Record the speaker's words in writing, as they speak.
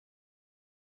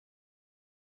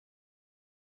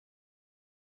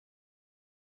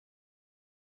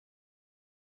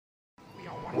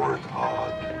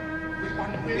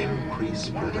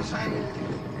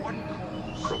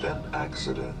Prevent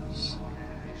accidents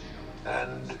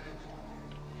and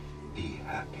be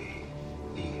happy.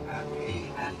 Be happy. Be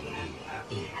happy.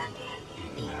 Be happy.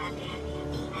 Be happy.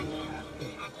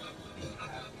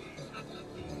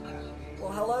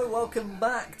 Well, hello, welcome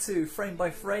back to Frame by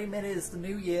Frame. It is the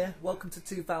new year. Welcome to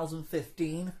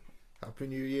 2015. Happy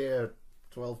New Year,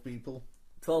 12 people.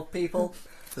 12 people.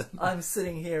 I'm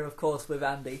sitting here, of course, with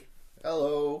Andy.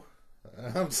 Hello.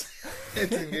 I'm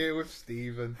sitting here with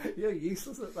Stephen. You're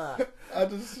useless at that.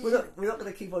 We're not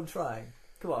going to keep on trying.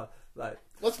 Come on, right.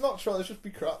 Let's not try. Let's just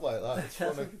be crap like that. It's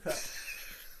funny.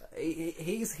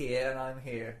 He's here and I'm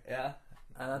here, yeah?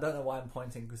 And I don't know why I'm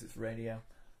pointing because it's radio.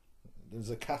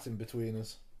 There's a cat in between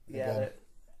us. Yeah,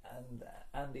 and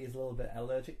Andy's a little bit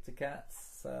allergic to cats,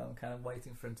 so I'm kind of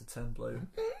waiting for him to turn blue.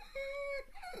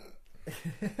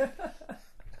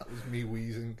 That was me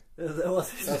wheezing.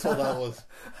 That's what that was.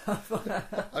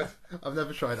 I've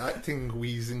never tried acting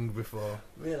wheezing before.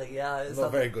 Really? Yeah. I'm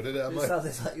not very good at it, am I? It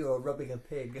sounds like you were rubbing a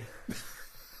pig.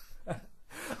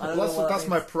 That's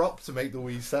my prop to make the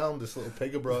wheeze sound, this little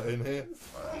pig I brought in here.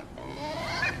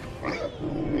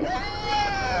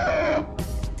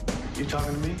 You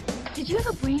talking to me? Did you have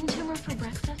a brain tumor for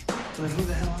breakfast? Then who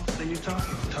the hell else are you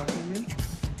talking to? Talking to me?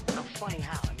 I'm funny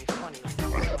how? I mean, funny like I'm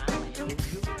smiling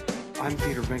at you. I'm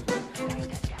Peter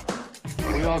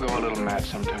Binkman. We all go a little mad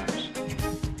sometimes.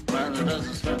 Man that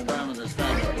doesn't spend time with his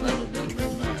family will never be a big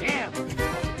man. Damn!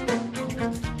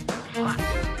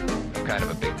 I'm kind of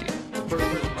a big deal. First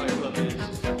rule of Fight Club is you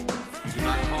do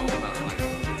not talk about Fight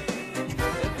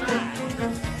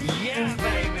Club. Yeah,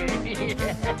 baby!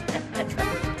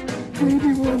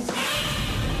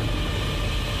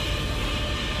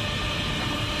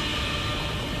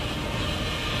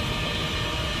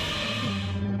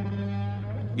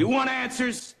 You want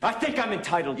answers? I think I'm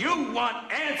entitled. You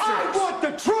want answers? I want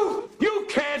the truth! You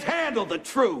can't handle the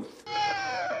truth!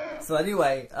 So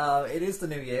anyway, it is the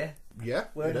new year. Yeah,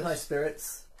 We're in high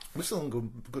spirits. We're still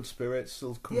in good spirits,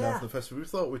 still coming out of the festival. We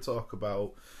thought we'd talk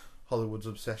about Hollywood's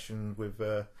obsession with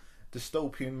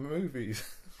dystopian movies.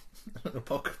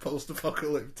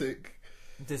 Post-apocalyptic.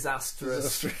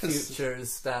 Disastrous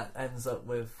futures that ends up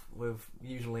with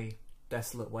usually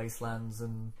desolate wastelands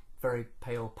and very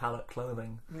pale palette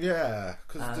clothing. Yeah,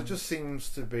 because there just seems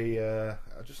to be an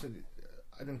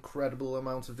incredible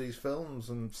amount of these films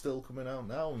and still coming out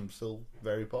now and still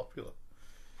very popular.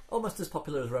 Almost as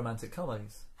popular as romantic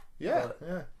comedies. Yeah,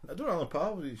 yeah. They're on a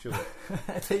par with each other.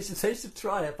 They should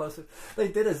try it. They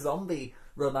did a zombie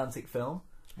romantic film,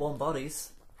 Warm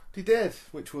Bodies. They did,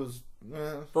 which was...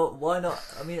 But why not?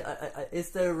 I mean, is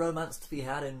there romance to be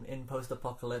had in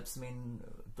post-apocalypse? I mean,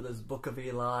 but there's Book of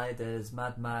Eli, there's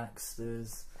Mad Max,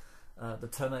 there's the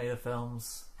Terminator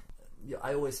films.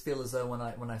 I always feel as though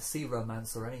when I see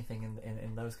romance or anything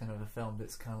in those kind of a film,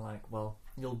 it's kind of like, well,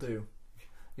 you'll do.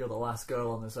 You're the last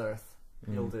girl on this earth.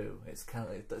 You'll do. It's kind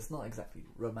of, it's not exactly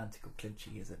romantic or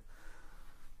clinchy, is it?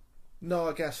 No,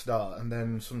 I guess not. And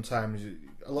then sometimes,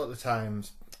 a lot of the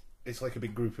times, it's like a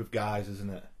big group of guys, isn't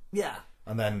it? Yeah.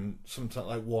 And then sometimes,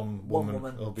 like one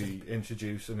woman will be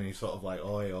introduced, and he's sort of like,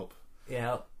 "Oh, hey up,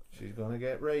 yeah, she's gonna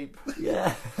get raped."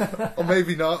 Yeah. Or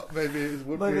maybe not. Maybe it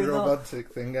would be a romantic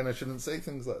thing, and I shouldn't say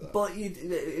things like that. But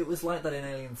it was like that in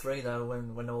Alien 3, though,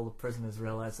 when all the prisoners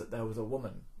realised that there was a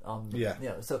woman on. Yeah. You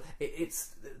know, so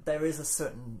there is a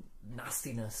certain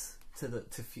nastiness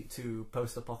to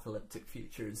post-apocalyptic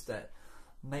futures that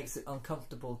makes it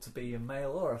uncomfortable to be a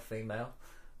male or a female.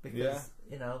 Because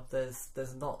you know,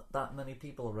 there's not that many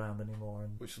people around anymore,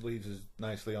 which leads us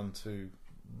nicely on to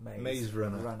Maze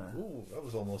Runner. Ooh, that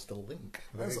was almost a link.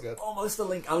 Very good. Almost a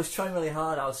link. I was trying really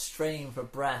hard. I was straining for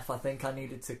breath. I think I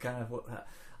needed to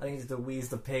I needed to wheeze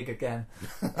the pig again.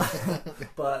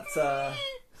 But there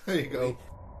you go.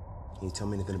 Can you tell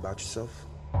me anything about yourself?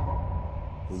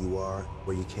 Who you are,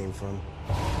 where you came from?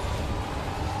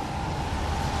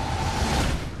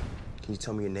 Can you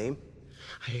tell me your name?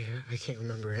 I can't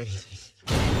remember anything.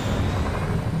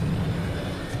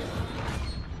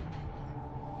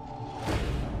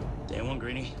 Day one,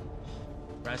 Greenie.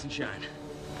 Rise and shine.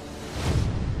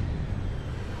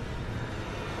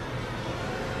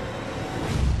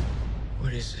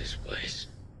 What is this place?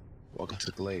 Welcome to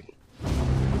the Glade.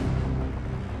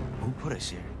 Who put us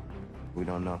here? We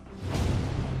don't know.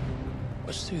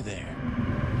 What's through there?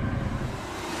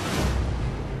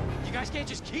 You guys can't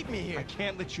just keep me here. I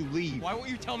can't let you leave. Why won't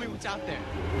you tell me what's out there?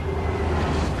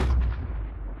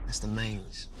 That's the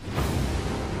maze.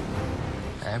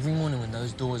 Every morning when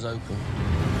those doors open,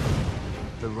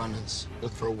 The runners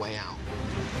look for a way out.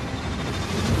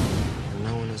 And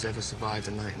no one has ever survived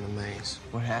a night in the maze.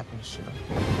 what happens to them?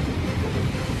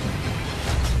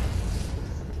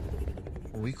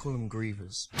 We call them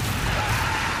grievers.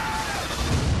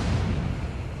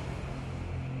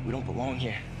 We don't belong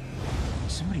here.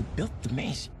 Somebody built the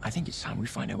maze. I think it's time we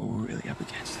find out what we're really up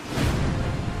against.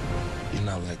 You're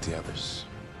not like the others.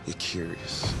 You're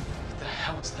curious. What the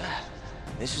hell is that?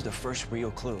 This is the first real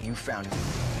clue. You found it.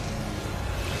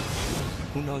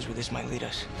 Who knows where this might lead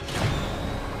us?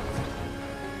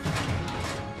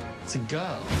 It's a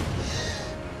girl.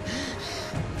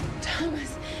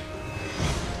 Thomas.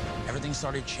 Everything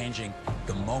started changing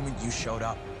the moment you showed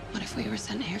up. What if we were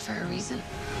sent here for a reason?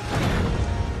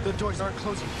 The doors aren't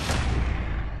closing.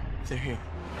 They're here.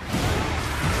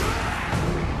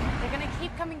 They're gonna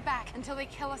keep coming back until they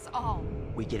kill us all.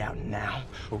 We get out now,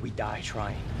 or we die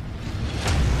trying.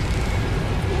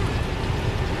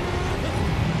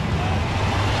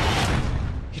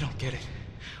 You don't get it.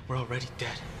 We're already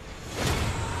dead.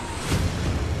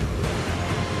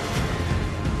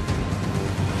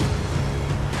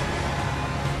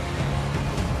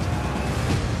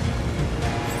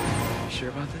 You sure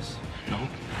about this? No.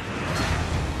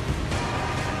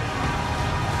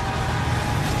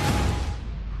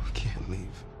 We can't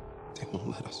leave. They won't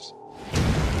let us.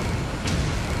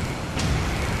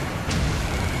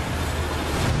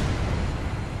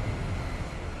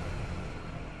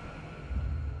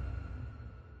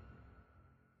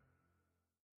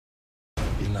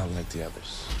 You're not like the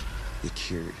others. You're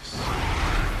curious.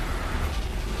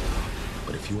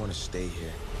 But if you want to stay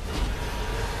here,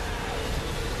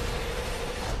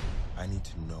 I need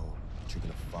to know that you're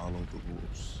going to follow the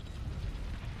rules.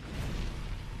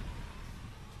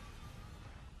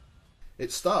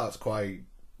 It starts quite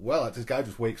well. Like, this guy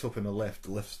just wakes up in a lift.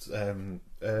 The lift's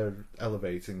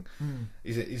elevating.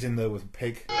 He's in there with a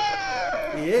pig.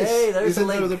 He is. Hey, there's he's the in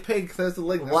there link. with a pig. There's the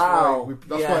link. That's Wow.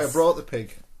 That's why I brought the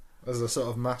pig as a sort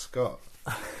of mascot.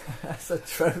 That's a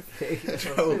trophy. A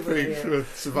trophy for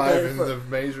surviving the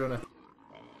Maze Runner.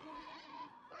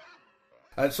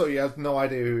 And so he has no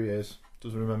idea who he is.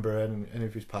 Doesn't remember any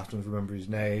of his past. Doesn't remember his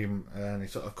name. And he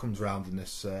sort of comes around in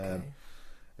this.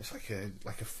 It's like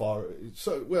a forest.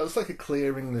 So it's like a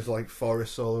clearing. There's like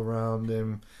forests all around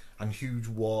him and huge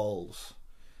walls,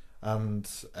 and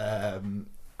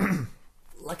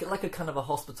like a kind of a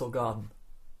hospital garden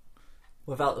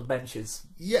without the benches.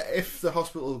 Yeah, if the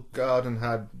hospital garden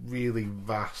had really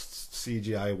vast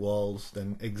CGI walls,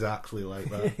 then exactly like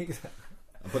that. Exactly.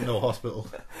 But no hospital.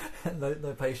 no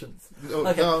patients. No,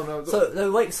 okay. no. So he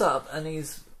wakes up and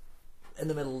he's in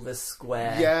the middle of this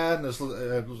square. Yeah, and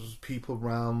there's people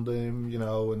around him, you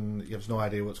know, and he has no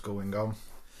idea what's going on.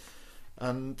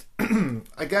 And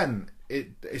again,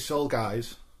 it's all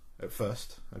guys at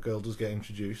first. A girl does get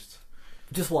introduced.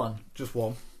 Just one. Just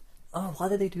one. Oh, why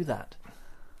did they do that?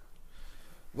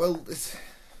 Well,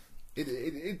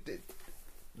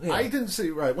 Yeah. I didn't see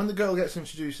right when the girl gets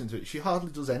introduced into it. She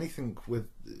hardly does anything with.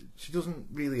 She doesn't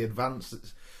really advance.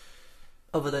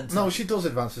 Other than no, she does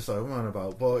advance the story. I'm on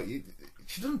about, but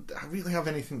she doesn't really have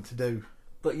anything to do.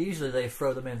 But usually they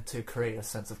throw them in to create a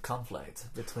sense of conflict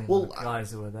between the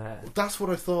guys who are there. That's what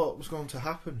I thought was going to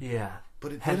happen. Yeah,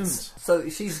 but it didn't. So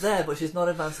she's there, but she's not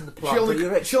advancing the plot.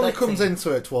 She only comes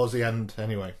into it towards the end,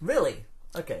 anyway. Really?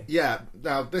 Okay. Yeah.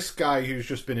 Now this guy who's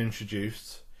just been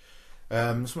introduced.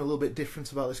 Something a little bit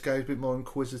different about this guy. He's a bit more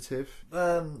inquisitive.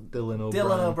 Dylan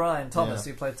O'Brien. Thomas,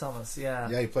 yeah. He played Thomas, yeah.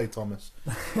 Yeah, he played Thomas.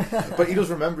 But he does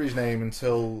remember his name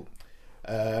until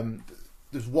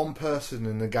there's one person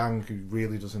in the gang who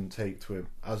really doesn't take to him,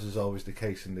 as is always the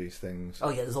case in these things. Oh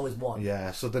yeah, there's always one.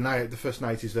 Yeah, so the first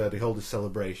night he's there, they hold a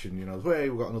celebration, you know, hey,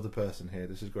 we've got another person here,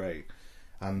 this is great.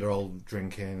 And they're all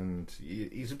drinking, and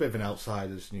he's a bit of an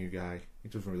outsider, this new guy. He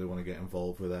doesn't really want to get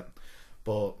involved with it.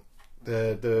 But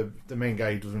the main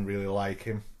guy who doesn't really like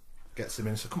him gets him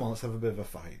in, so come on, let's have a bit of a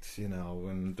fight, you know,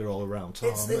 and they're all around.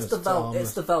 Thomas, it's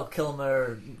the Val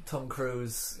Kilmer, Tom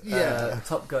Cruise,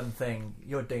 Top Gun thing.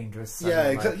 You're dangerous. Yeah,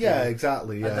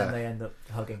 exactly. Yeah, and then they end up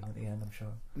hugging at the end. I'm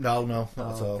sure. No, not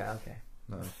at all. Okay.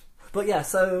 No. But yeah,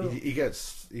 so he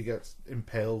gets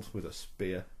impaled with a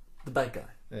spear. The bad guy.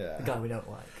 Yeah, the guy we don't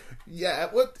like. Yeah,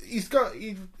 well, he's got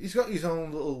his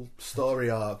own little story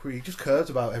arc where he just cares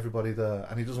about everybody there,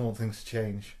 and he doesn't want things to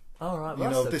change. Oh right, well,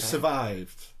 you know, they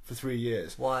survived for 3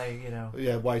 years. Why, you know?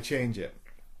 Yeah, why change it?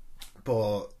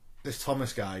 But this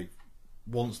Thomas guy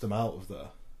wants them out of there.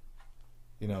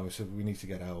 You know, so we need to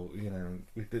get out. You know,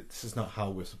 this is not how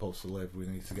we're supposed to live. We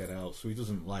need to get out. So he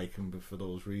doesn't like him for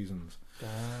those reasons.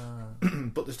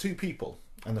 But there's two people,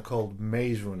 and they're called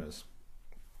Maze Runners.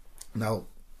 Now,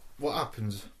 what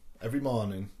happens every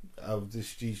morning?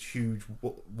 These huge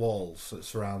walls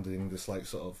surrounding this like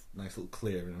sort of nice little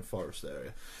clearing and forest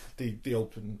area. They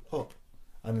open up,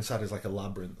 and inside is like a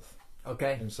labyrinth.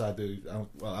 Okay. Inside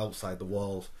outside the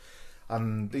walls.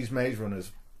 And these maze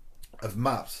runners have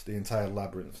mapped the entire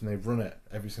labyrinth, and they've run it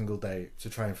every single day to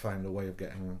try and find a way of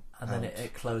getting And out. then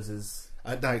it closes.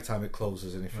 At night time it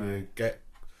closes, and if you get...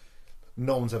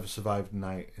 No one's ever survived a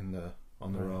night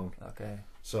on their own. Okay.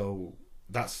 So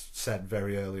that's said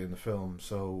very early in the film,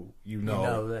 so you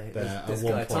know that at this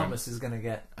one guy point Thomas is going to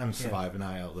get... and survive a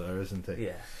night out there, isn't he?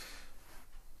 Yeah.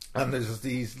 And there's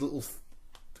these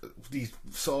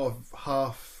sort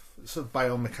of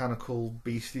biomechanical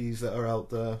beasties that are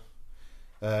out there.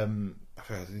 I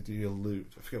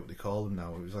forget what they call them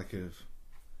now. It was like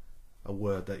a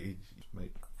word that you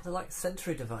make. They're like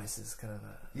sensory devices, kind of.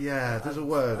 Yeah, there's a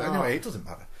word. Anyway, it doesn't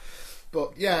matter.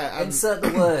 But yeah, insert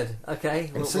the word.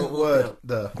 Okay, insert word.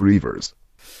 The Grievers.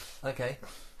 Okay.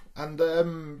 And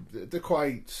they're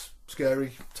quite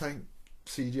scary type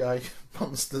CGI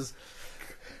monsters.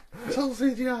 It's all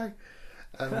CGI.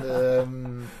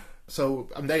 And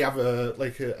and they have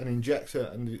an injector,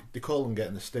 and they call them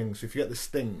getting the sting. So if you get the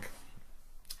sting,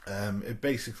 it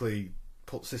basically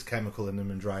puts this chemical in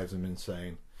them and drives them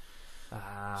insane.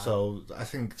 So I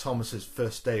think Thomas's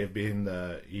first day of being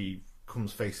there, he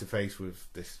comes face to face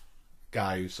with this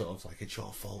guy who's sort of like, it's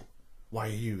your fault. Why are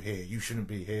you here? You shouldn't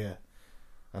be here.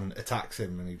 And attacks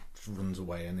him, and he runs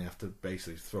away, and they have to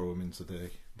basically throw him into the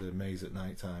maze at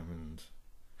night time and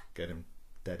get him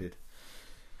deaded.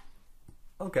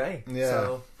 Okay.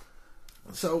 Yeah.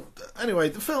 So anyway,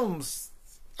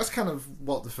 that's kind of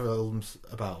what the film's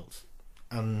about.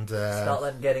 And start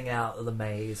them getting out of the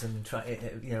maze and try,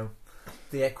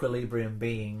 the equilibrium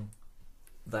being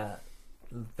that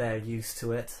they're used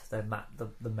to it. They map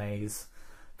the maze.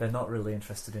 They're not really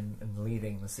interested in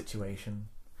leaving the situation.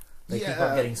 They keep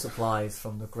on getting supplies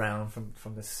from the ground,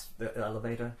 from the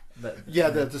elevator.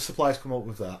 The supplies come up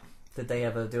with that. Did they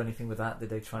ever do anything with that? Did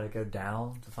they try to go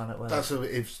down to find out where? It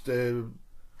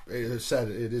is said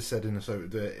in the show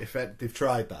that if they've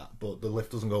tried that, but the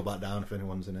lift doesn't go back down if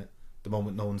anyone's in it. The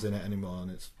moment no one's in it anymore and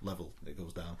it's level, it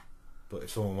goes down. But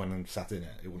if someone went and sat in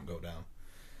it, it wouldn't go down.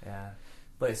 Yeah,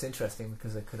 but it's interesting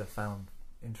because they could have found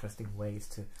interesting ways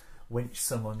to winch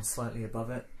someone slightly above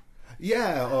it.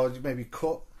 Yeah, or maybe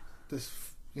cut this,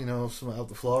 something out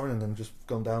the flooring and then just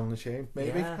gone down the chain.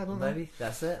 Maybe, yeah, I don't know. Maybe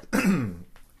that's it.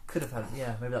 Could have had,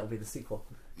 maybe that would be the sequel.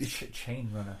 Chain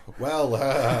Runner. Well,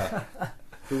 I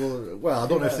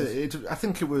don't know if it. I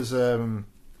think it was. I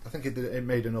think it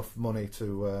made enough money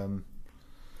to.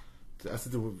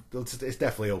 It's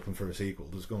definitely open for a sequel.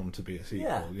 There's going to be a sequel.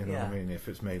 What I mean? If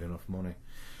it's made enough money,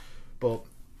 but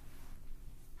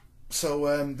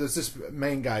so there's this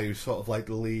main guy who's sort of like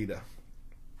the leader,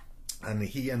 and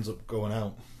he ends up going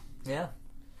out. Yeah.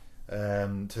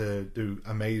 To do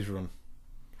a maze run.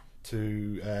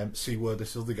 To see where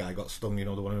this other guy got stung, the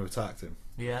one who attacked him.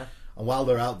 Yeah. And while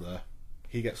they're out there,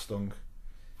 he gets stung.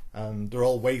 And they're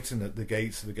all waiting at the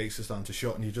gates. The gates are starting to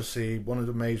shut, and you just see one of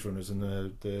the maze runners and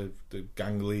the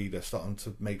gang leader starting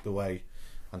to make the way.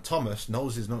 And Thomas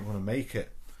knows he's not going to make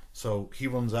it, so he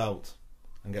runs out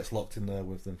and gets locked in there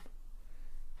with them.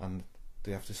 And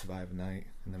they have to survive a night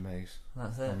in the maze.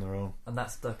 That's it. On their own. And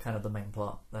that's the kind of the main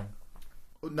plot then.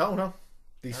 No.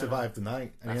 He survived the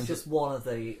night. And that's just one of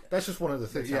the... That's just one of the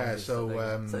things, yeah. So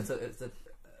it's the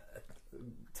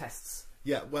tests.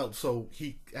 Yeah, well, so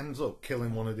he ends up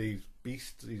killing one of these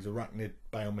beasts, these arachnid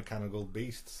biomechanical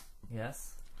beasts.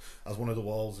 Yes. As one of the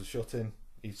walls is shut in,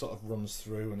 he sort of runs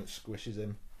through and it squishes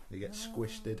him. He gets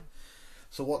squished.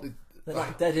 So what did... They're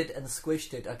like deaded and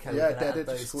squished it. Okay, yeah, we're going to deaded, add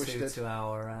those squished to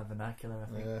our vernacular,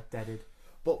 I think. Yeah. Deaded.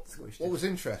 But what was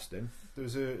interesting, there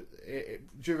was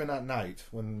during that night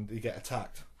when they get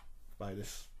attacked by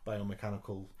this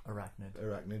biomechanical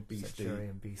arachnid beastie.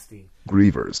 Centurion beastie.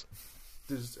 Grievers.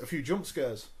 There's a few jump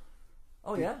scares.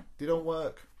 Oh yeah? They don't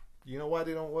work. You know why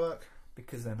they don't work?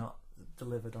 Because they're not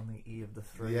delivered on the E of the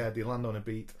 3. Yeah, they land on a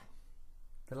beat.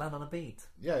 They land on a beat?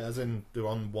 Yeah, as in they're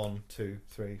on 1, 2,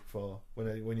 3, 4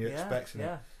 when you're expecting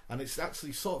it. And it's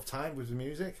actually sort of timed with the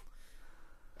music.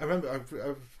 I remember I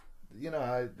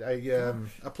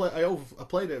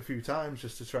played it a few times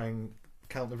just to try and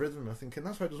count the rhythm. I'm thinking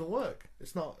that's why it doesn't work.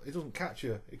 It doesn't catch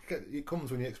you. It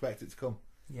comes when you expect it to come.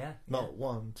 Yeah. Not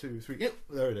 1, 2, 3. Yep,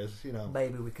 there it is.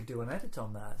 Maybe we could do an edit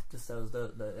on that, just as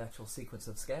the actual sequence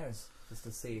of scares, just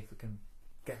to see if we can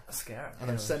get a scare. And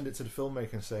then send it to the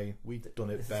filmmaker and say, we've done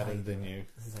it better than you.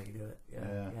 This is how you do it.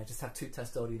 Yeah. Just have 2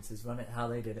 test audiences run it how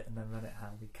they did it, and then run it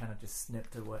how we kind of just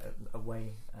snipped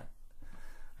away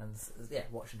and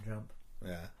watch and jump.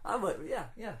 Yeah. I'm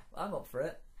up for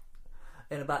it.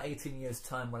 In about 18 years'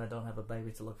 time, when I don't have a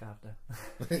baby to look after.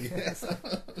 Yes.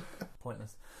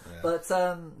 Pointless. Yeah. But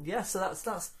so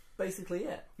that's basically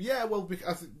it. Yeah, well,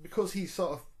 because he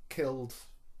sort of killed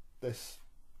this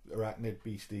arachnid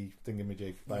beastie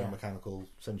thingamajig biomechanical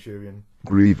centurion.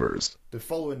 Grievers. The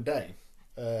following day,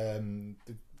 the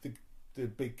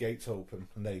big gates open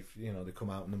and they come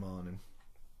out in the morning.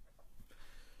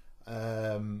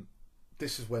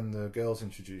 This is when the girl's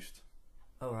introduced.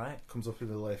 Oh, right. Comes up in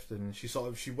the lift and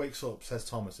she wakes up, says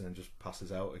Thomas, and then just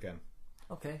passes out again.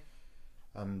 Okay.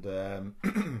 And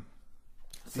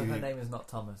so her name is not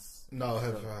Thomas. No,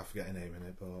 I forget her name in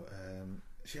it, but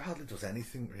she hardly does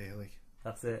anything really.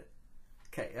 That's it.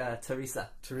 Okay, Teresa.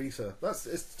 Teresa.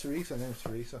 It's Teresa. Her name's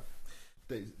Teresa.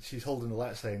 She's holding a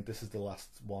letter saying this is the last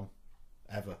one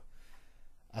ever,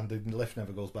 and the lift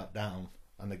never goes back down,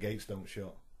 and the gates don't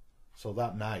shut. So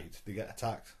that night they get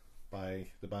attacked by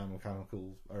the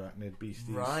biomechanical arachnid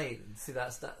beasties. Right. See,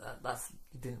 that's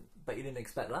you didn't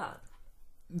expect that.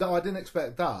 No, I didn't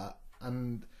expect that.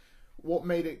 And what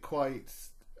made it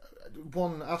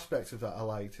one aspect of that I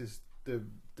liked is the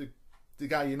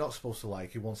guy you're not supposed to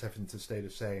like, who wants everything to stay the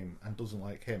same and doesn't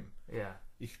like him. Yeah.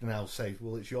 You can now say,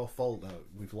 well, it's your fault that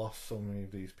we've lost so many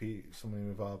of these so many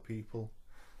of our people.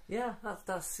 Yeah,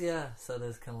 that's yeah. So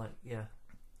there's kind of like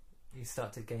you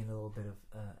start to gain a little bit of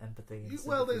empathy.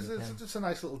 Well, there's just a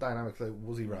nice little dynamic. Like,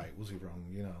 was he right? Was he wrong?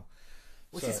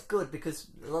 Which is good, because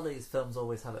a lot of these films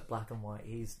always have it black and white.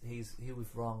 He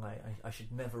was wrong. I should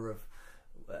never have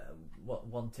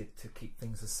wanted to keep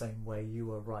things the same way. You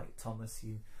were right, Thomas.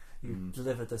 You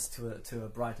delivered us to a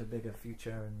brighter, bigger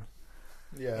future, and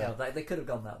they could have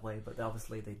gone that way, but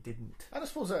obviously they didn't. And I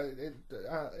suppose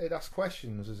it asks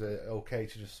questions. Is it okay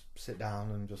to just sit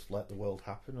down and just let the world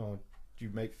happen, or do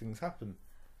you make things happen?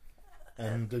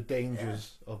 And the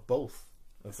dangers of both.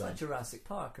 It's like Jurassic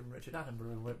Park and Richard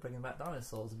Attenborough bringing back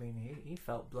dinosaurs. I mean, he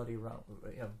felt bloody wrong.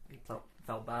 He felt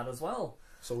bad as well.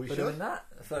 So we for should doing that,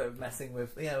 for messing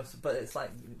with But it's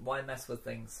like, why mess with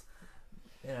things?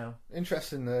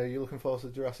 Interesting. You're looking forward to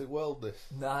Jurassic World?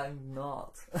 No, I'm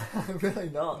not. I'm really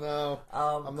not. No,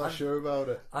 I'm not sure about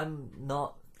it. I'm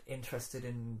not interested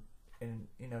in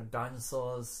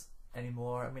dinosaurs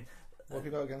anymore. I mean, what have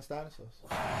you got against dinosaurs?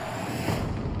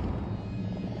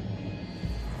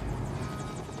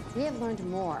 We have learned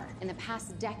more in the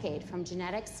past decade from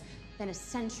genetics than a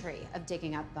century of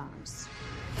digging up bones.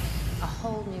 A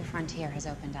whole new frontier has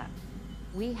opened up.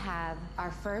 We have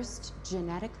our first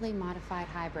genetically modified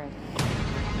hybrid.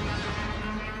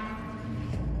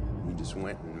 You just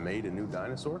went and made a new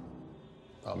dinosaur?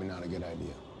 Probably not a good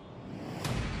idea.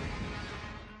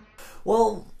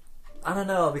 Well, I don't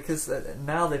know, because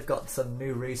now they've got some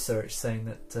new research saying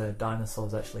that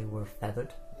dinosaurs actually were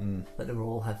feathered. That they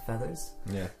all had feathers.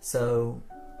 Yeah. So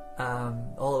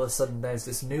all of a sudden there's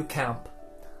this new camp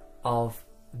of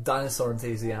dinosaur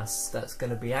enthusiasts that's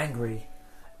going to be angry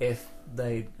if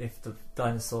the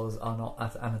dinosaurs are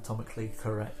not anatomically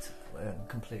correct and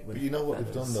complete with. But you know what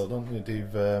feathers. they've done though, don't you?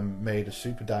 They've made a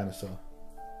super dinosaur.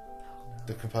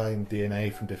 They're compiling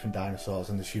DNA from different dinosaurs,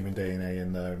 and there's human DNA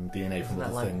in there, and DNA from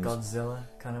other things. Isn't that like Godzilla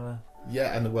kind of a?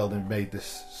 Yeah, and they've made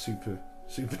this super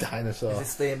dinosaur. Is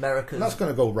this the Americas? And that's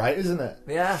going to go right, isn't it?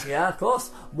 Yeah, of course.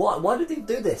 Why did they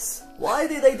do this? Why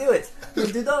did they do it?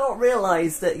 They do not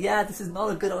realise that, this is not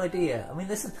a good idea. I mean,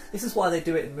 this is why they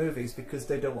do it in movies, because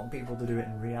they don't want people to do it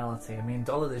in reality. I mean,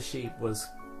 Dollar the Sheep was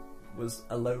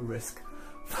a low risk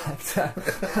factor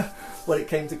when it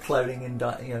came to cloning and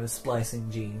splicing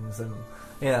genes, and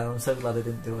I'm so glad they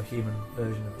didn't do a human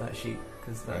version of that sheep,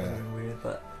 because that would have been weird.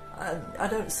 But I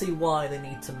don't see why they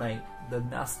need to make the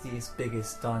nastiest,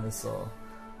 biggest dinosaur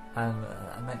and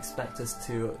expect us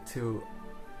to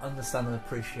understand and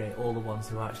appreciate all the ones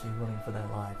who are actually running for their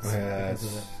lives because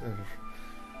of it.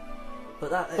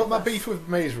 But my beef with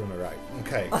Maze Runner, right?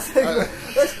 Okay.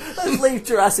 let's leave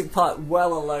Jurassic Park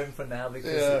well alone for now,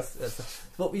 because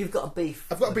but you've got a beef.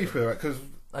 I've got a beef with it because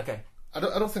okay. I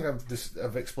don't think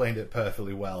I've explained it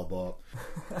perfectly well, but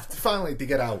finally they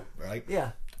get out, right?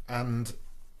 Yeah. And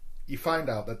you find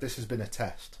out that this has been a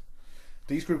test.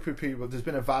 These group of people, there's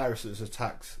been a virus that's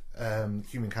attacked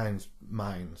humankind's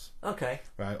minds. Okay.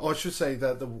 Right, or I should say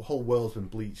that the whole world's been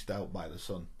bleached out by the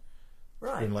sun.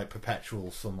 Right. It's been like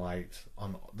perpetual sunlight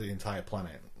on the entire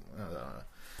planet.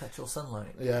 Perpetual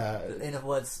sunlight. Yeah. In other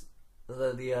words,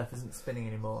 the Earth isn't spinning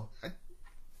anymore.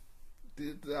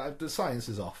 The science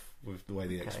is off with the way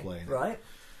they explain it. Right.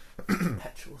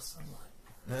 Perpetual sunlight.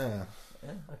 Yeah.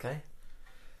 Yeah. Okay.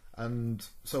 And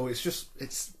so it's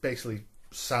basically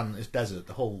sand, it's desert.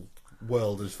 The whole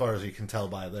world, as far as you can tell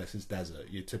by this, is desert.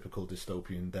 Your typical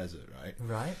dystopian desert, right?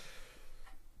 Right.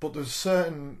 But there's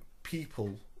certain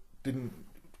people didn't.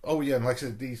 Oh yeah, and like I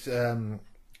said, these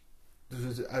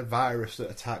was a virus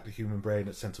that attacked the human brain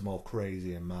that sent them all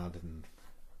crazy and mad, and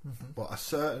but a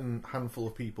certain handful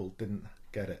of people didn't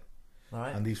get it,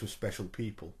 right. And these were special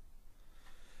people.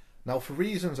 Now, for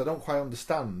reasons I don't quite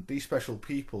understand, these special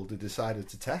people they decided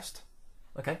to test.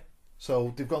 Okay.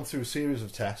 So they've gone through a series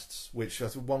of tests, which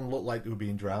one looked like they were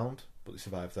being drowned, but they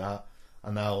survived that,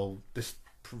 and now this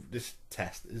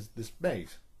test is this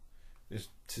maze. Is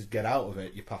to get out of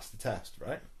it, you pass the test,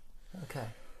 right? Okay.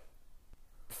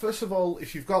 First of all,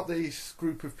 if you've got this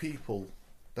group of people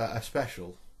that are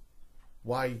special,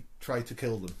 why try to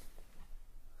kill them?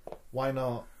 Why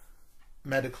not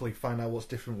medically find out what's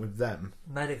different with them?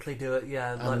 Medically do it,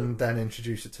 yeah. And then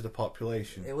introduce it to the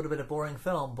population. It would have been a boring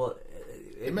film, but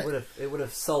it would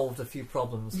have solved a few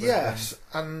problems. Yes,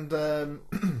 and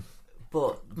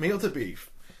but my other beef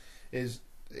is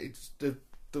it's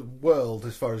the world,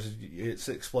 as far as it's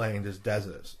explained, as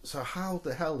deserts. So how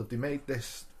the hell have they made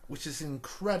this, which is an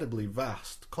incredibly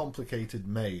vast, complicated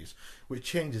maze, which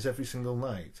changes every single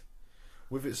night,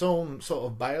 with its own sort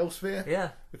of biosphere? Yeah.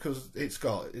 Because it's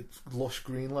lush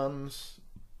greenlands.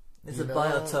 It's a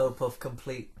biotope of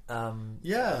complete...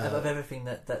 of everything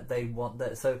that they want.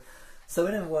 So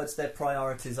in other words, their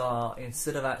priorities are,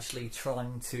 instead of actually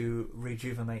trying to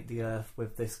rejuvenate the Earth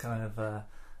with this kind of...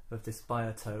 with this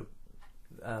biotope,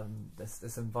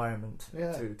 this environment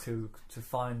to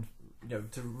find,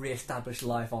 to re-establish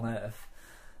life on Earth,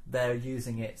 they're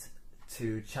using it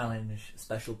to challenge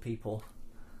special people,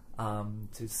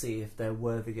 to see if they're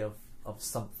worthy of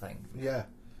something. Yeah.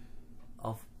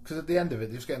 Because at the end of it,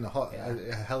 they're just getting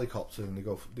a helicopter and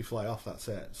they fly off. That's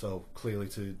it. So clearly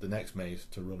to the next maze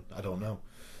to run. I don't know,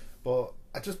 but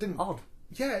I just didn't. Odd.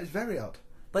 Yeah, it's very odd.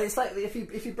 But it's like if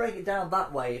you break it down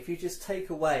that way, if you just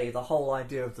take away the whole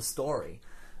idea of the story,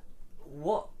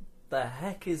 what the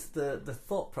heck is the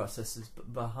thought processes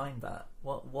behind that?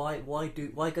 Why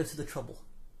go to the trouble?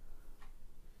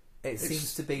 It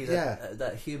seems to be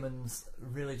that humans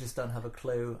really just don't have a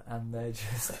clue, and they're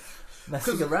just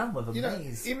messing around with a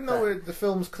maze. Even though the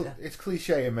film's it's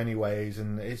cliche in many ways,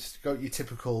 and it's got your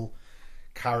typical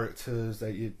characters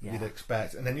that you'd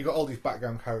expect, and then you've got all these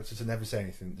background characters who never say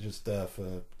anything, they're just there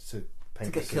to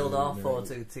paint to get killed off or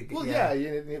to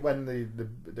when the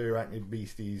arachnid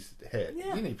beasties hit,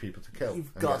 you need people to kill.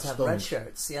 You've got to have red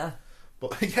shirts,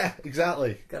 but yeah,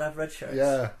 exactly, gotta have red shirts.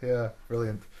 Yeah,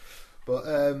 brilliant. But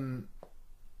I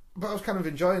was kind of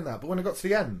enjoying that. But when I got to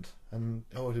the end, and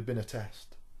it had been a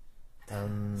test,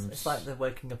 and it's like they're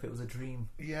waking up. It was a dream.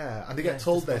 Yeah, and they get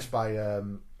told this by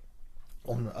on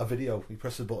a video. You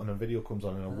press the button, and a video comes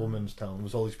on, and a woman's telling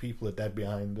there's all these people are dead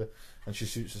behind her, and she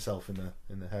shoots herself in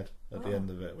the head at the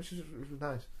end of it, which was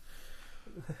nice.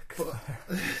 But,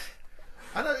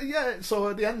 so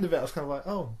at the end of it, I was kind of like,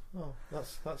 oh,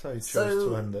 that's how you chose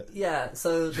to end it. Yeah,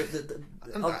 so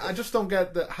and I just don't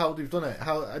get how they've done it.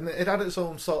 And it had its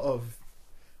own sort of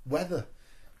weather,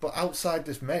 but outside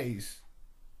this maze,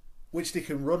 which they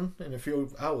can run in a few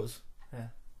hours. Yeah,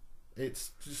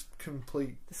 it's just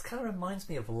complete. This kind of reminds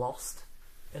me of Lost,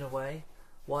 in a way.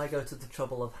 Why go to the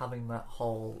trouble of having that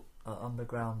whole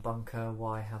underground bunker?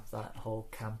 Why have that whole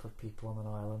camp of people on an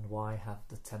island? Why have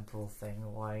the temporal thing?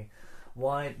 Why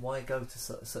go to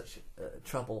such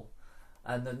trouble,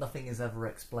 and then nothing is ever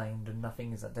explained, and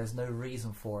there's no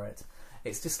reason for it.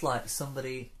 It's just like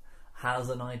somebody has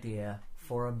an idea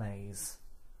for a maze,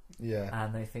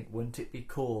 and they think, wouldn't it be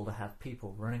cool to have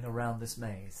people running around this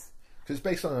maze? Because it's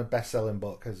based on a best-selling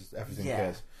book, as everything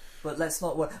is. But let's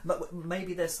not worry. But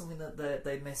maybe there's something that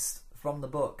they missed from the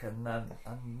book, and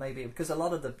maybe because a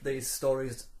lot of these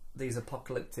stories. These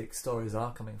apocalyptic stories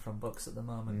are coming from books at the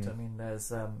moment. I mean, there's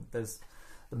the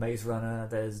Maze Runner,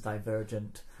 there's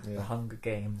Divergent, the Hunger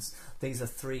Games. These are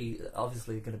three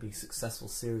obviously going to be successful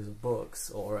series of books,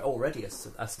 or already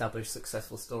established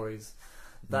successful stories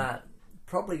that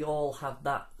probably all have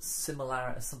that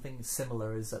similar. Something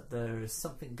similar is that there is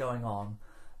something going on,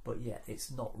 but yet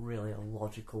it's not really a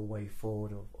logical way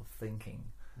forward of thinking.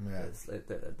 Yeah.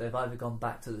 They've either gone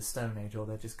back to the Stone Age, or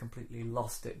they've just completely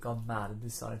lost it, gone mad, and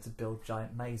decided to build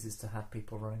giant mazes to have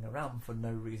people running around for no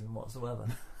reason whatsoever.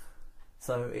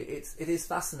 So it is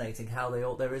fascinating how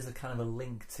there is a kind of a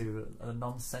link to a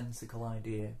nonsensical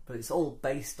idea, but it's all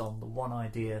based on the one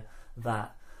idea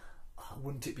that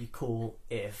wouldn't it be cool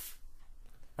if,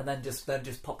 and then just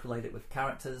populate it with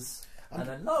characters, and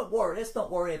then let's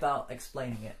not worry about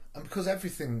explaining it. And because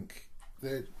everything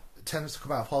that tends to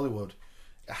come out of Hollywood,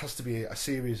 it has to be a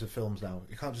series of films now.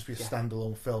 It can't just be a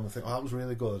standalone film and think, that was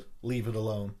really good, leave it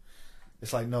alone.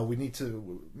 It's like, no, we need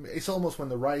to... It's almost when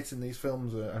they're writing these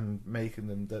films and making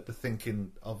them, they're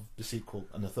thinking of the sequel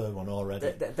and the third one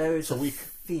already. There is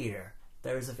fear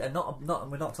there is and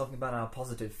we're not talking about our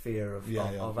positive fear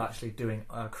of actually doing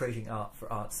creating art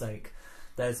for art's sake.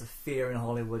 There's a fear in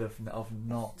Hollywood of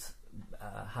not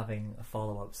having a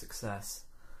follow-up success,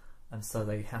 and so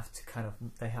they have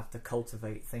to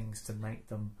cultivate things to make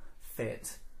them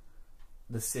fit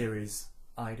the series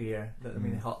idea. I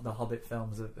mean, the Hobbit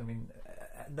films. I mean,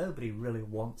 nobody really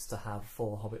wants to have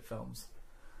 4 Hobbit films,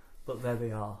 but there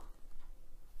they are.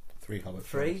 3 Hobbit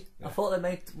 3? films. Yeah. I thought they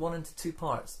made 1 into 2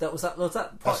 parts. Was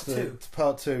that part 2?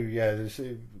 Part 2, yeah.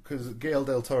 Because Guillermo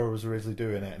del Toro was originally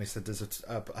doing it, and he said there's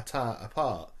a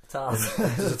part.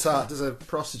 There's a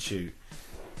prostitute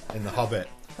in the Hobbit.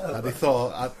 And they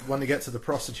thought when they get to the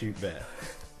prostitute bit,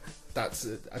 that's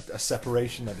a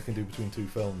separation that they can do between 2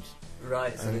 films.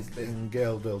 Right. And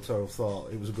Guillermo del Toro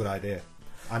thought it was a good idea,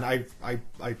 and I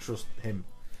trust him.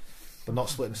 But not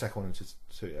splitting the second one into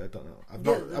 2. I don't know.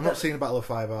 I've not seen Battle of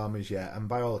 5 Armies yet, and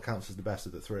by all accounts, it's the best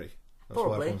of the 3. That's probably,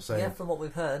 what everyone's saying. Yeah, from what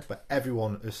we've heard. But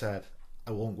everyone has said,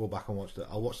 I won't go back and watch that.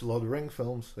 I'll watch the Lord of the Rings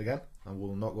films again, and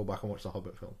will not go back and watch the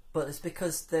Hobbit film. But it's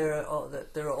because there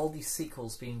are all these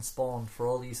sequels being spawned for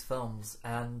all these films,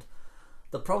 and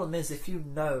the problem is if you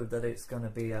know that there's going to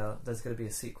be a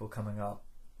sequel coming up.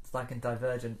 It's like in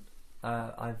Divergent.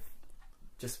 I've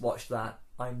just watched that.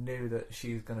 I knew that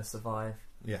she's going to survive.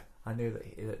 Yeah. I knew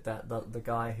that the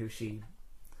guy who she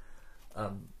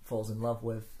falls in love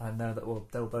with, I know that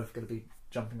they're both going to be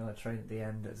jumping on a train at the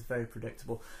end. It's very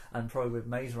predictable. And probably with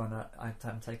Maze Runner,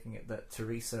 I'm taking it that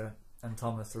Teresa and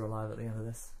Thomas are alive at the end of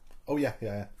this. Oh yeah.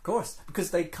 Of course,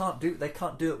 because they can't do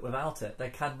it without it. They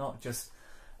cannot just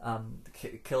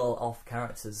kill off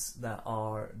characters that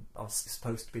are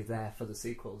supposed to be there for the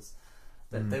sequels.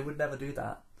 They would never do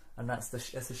that, and it's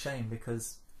a shame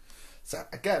because. So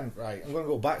again, right, I'm going to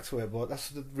go back to it, but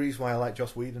that's the reason why I like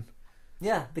Joss Whedon.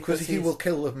 Yeah, because he will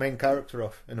kill the main character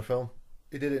off in a film.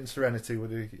 He did it in Serenity, where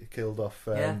he killed off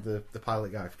the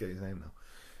pilot guy. I forget his name now.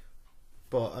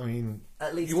 But I mean,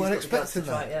 at least you weren't expecting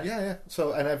that. Try, yeah.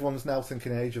 So, and everyone's now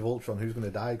thinking Age of Ultron, who's going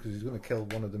to die because he's going to kill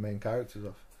one of the main characters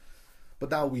off.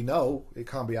 But now we know it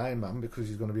can't be Iron Man because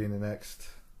he's going to be in the next.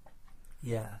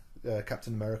 Yeah.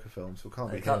 Captain America film, so it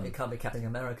can't be Captain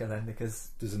America then because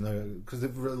they've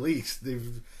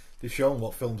shown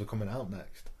what films are coming out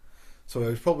next. So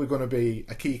it's probably going to be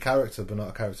a key character, but not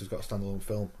a character who's got a standalone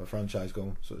film, a franchise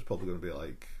going. So it's probably going to be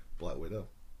like Black Widow.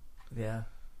 Yeah.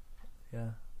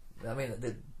 I mean,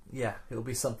 it'll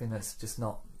be something that's just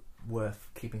not worth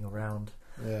keeping around.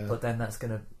 Yeah. But then that's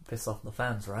going to piss off the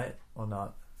fans, right? Or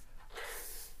not?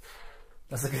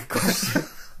 That's a good question.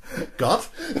 God.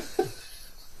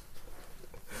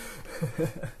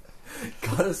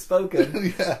 God has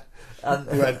spoken. Yeah. And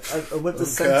with the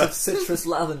scent of citrus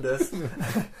lavenders.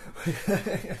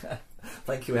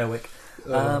 Thank you, Erwick.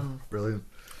 Brilliant.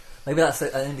 Maybe that's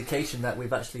an indication that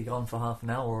we've actually gone for half an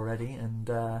hour already. And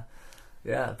but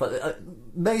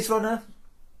Maze Runner,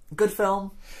 good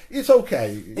film. It's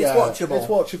okay. It's watchable. It's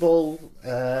watchable.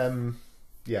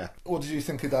 Yeah. What did you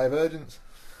think of Divergent?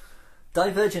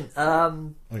 Divergent.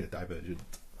 Divergent.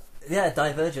 Yeah,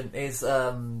 Divergent is.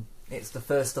 It's the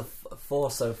first of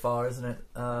 4 so far, isn't it?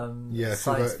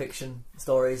 Science fiction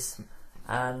stories,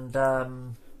 and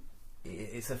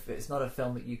it's not a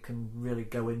film that you can really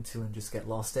go into and just get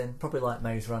lost in. Probably like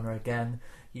Maze Runner again,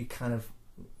 you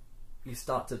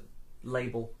start to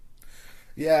label.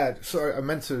 Yeah, sorry, I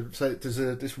meant to say there's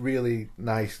this really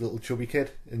nice little chubby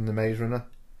kid in the Maze Runner.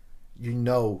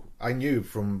 I knew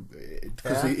from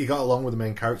because he got along with the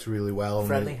main character really well.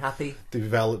 Friendly, happy. They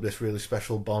developed this really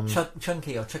special bond.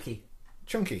 Chunky or Chucky?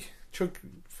 Chunky,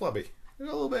 flabby. A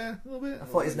little bit. I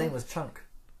thought his name was Chunk.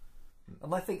 I'm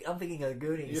thinking of the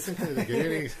Goonies. You're thinking of the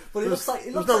Goonies. But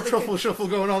there's no truffle shuffle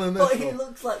going on in this. But he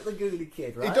looks like the Goonie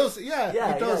kid, right? He does, he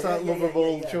does that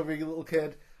lovable, chubby little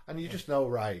kid. And you just know,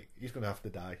 right, he's going to have to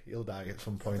die. He'll die at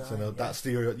some point. That's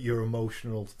your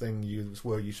emotional thing. It's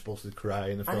where you're supposed to cry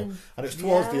in the film. And it's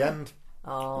towards the end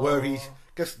where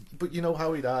but you know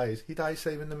how he dies. He dies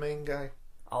saving the main guy.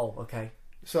 Oh, okay.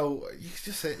 So you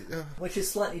just say... Which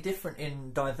is slightly different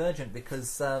in Divergent because,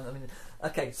 so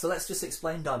let's just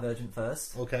explain Divergent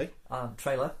first. Okay.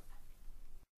 Trailer.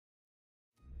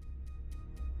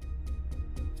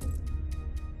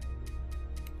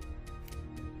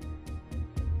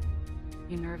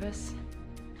 You nervous?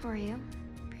 For you?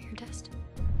 For your test?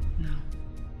 No.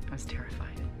 I was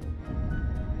terrified.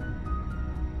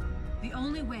 The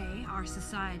only way our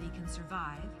society can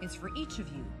survive is for each of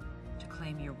you to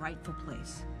claim your rightful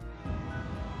place.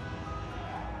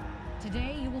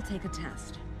 Today you will take a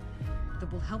test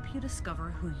that will help you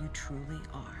discover who you truly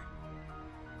are.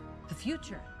 The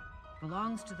future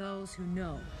belongs to those who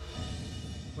know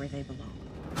where they belong.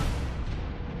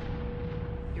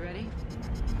 You ready?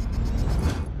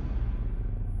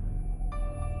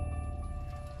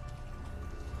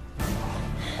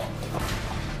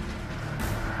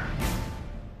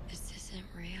 This isn't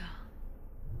real.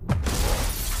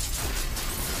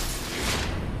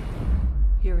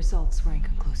 Your results were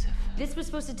inconclusive. This was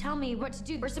supposed to tell me what to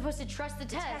do. We're supposed to trust the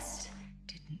test.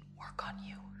 Didn't work on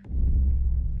you.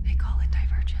 They call it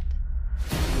divergent.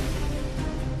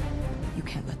 You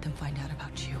can't let them find out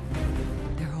about you.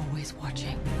 They're always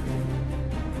watching.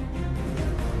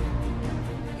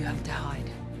 You have to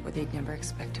hide, or they'd never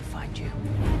expect to find you.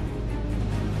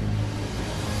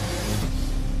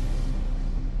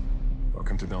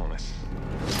 Welcome to Dauntless.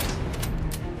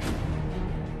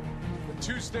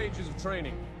 2 stages of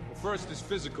training. The first is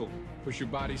physical. Push your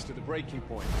bodies to the breaking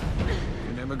point.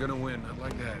 You're never gonna win, not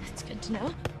like that. It's good to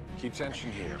know. Keep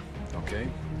tension here, okay?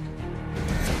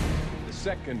 The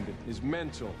second is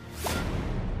mental.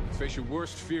 Face your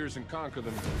worst fears and conquer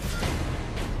them.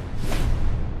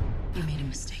 You made a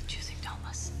mistake choosing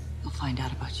Dauntless. They'll find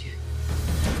out about you.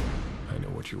 I know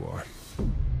what you are.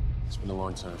 It's been a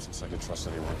long time since I could trust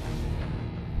anyone.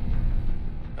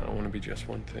 I don't want to be just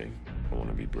one thing. I want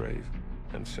to be brave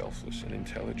and selfless and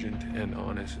intelligent and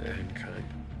honest and kind.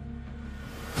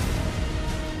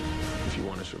 If you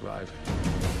want to survive,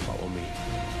 follow me.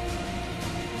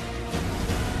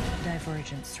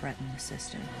 Divergents threaten the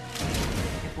system.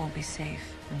 It won't be safe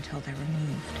until they're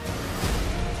removed.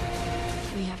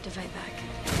 We have to fight back.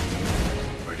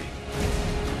 Ready?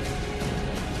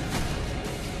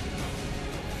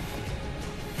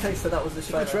 Okay, so that was the It's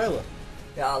a good trailer.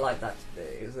 Yeah, I like that.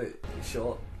 It was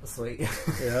short, sweet.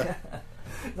 Yeah.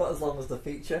 Not as long as the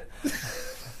feature.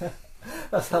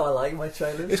 That's how I like my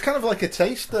trailers. It's kind of like a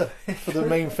taster for the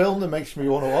main film that makes me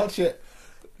want to watch it.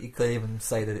 You could even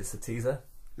say that it's a teaser.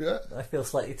 Yeah. I feel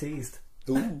slightly teased.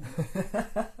 Ooh.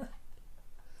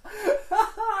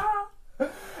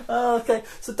 Okay,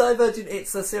 so Divergent,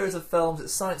 it's a series of films,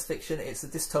 it's science fiction, it's a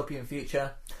dystopian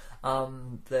future.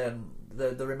 The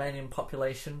Romanian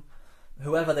population,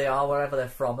 whoever they are, wherever they're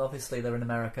from, obviously they're in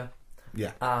America.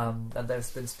 Yeah. And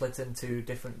they've been split into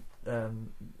different,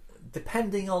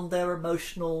 depending on their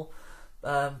emotional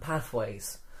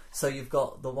pathways. So you've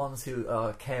got the ones who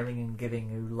are caring and giving,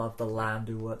 who love the land,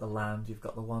 who work the land. You've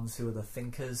got the ones who are the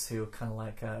thinkers, who are kind of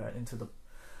like into the,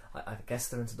 I guess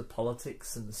they're into the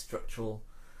politics and the structural.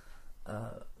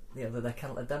 They're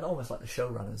kind of like, they're almost like the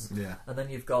showrunners. Yeah. And then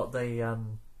you've got the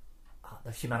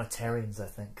humanitarians, I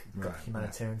think. You've got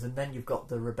humanitarians, and then you've got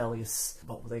the rebellious.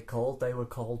 What were they called? They were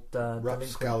called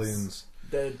rapscallions.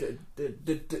 The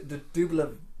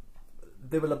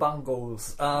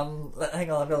Bangles.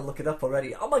 Hang on, I've got to look it up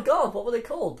already. Oh my god, what were they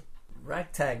called?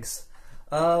 Ragtags.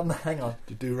 Hang on.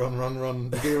 Do run.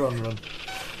 Do run.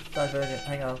 Divergent.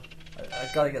 Hang on.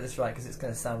 I've got to get this right because it's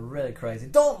going to sound really crazy.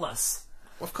 Dauntless.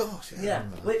 Of course. Yeah.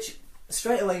 Which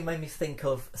straight away made me think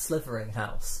of Slithering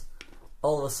House.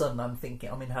 All of a sudden, I'm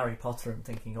in Harry Potter. I'm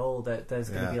thinking, there's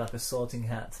going to be like a sorting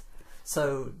hat.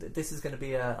 So this is going to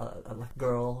be a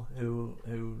girl who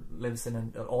lives in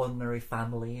an ordinary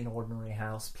family, an ordinary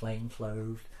house, plain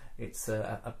clothed. It's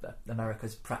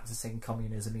America's practicing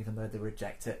communism, even though they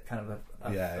reject it. Kind of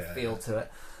a feel to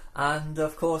it. And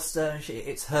of course,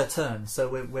 it's her turn. So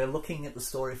we're looking at the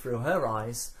story through her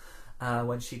eyes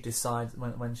when she decides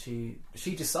when she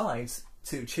decides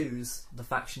to choose the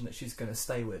faction that she's going to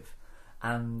stay with.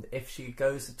 And if she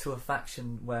goes to a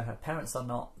faction where her parents are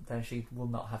not, then she will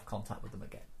not have contact with them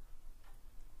again.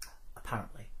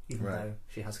 Apparently, even though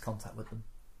she has contact with them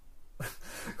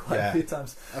quite a few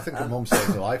times. I think her mum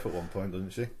saved her life at one point,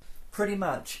 doesn't she? Pretty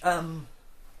much.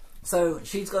 So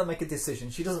she's got to make a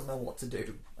decision. She doesn't know what to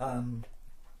do.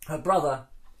 Her brother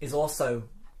is also.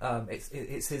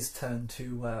 It's his turn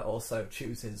to also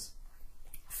choose his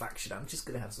faction. I'm just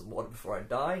going to have some water before I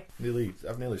die.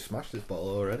 I've nearly smashed this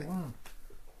bottle already.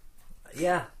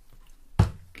 Yeah.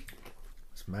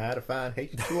 It's Matterfine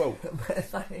H2O.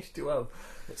 Matterfine H2O.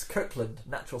 It's Kirkland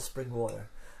natural spring water,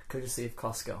 courtesy of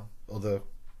Costco. Other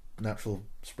natural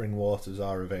spring waters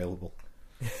are available.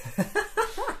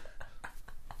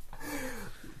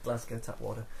 Glasgow tap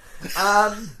water.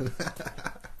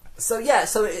 So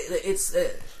it's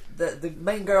the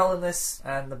main girl in this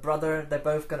and the brother. They're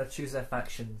both going to choose their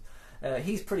faction.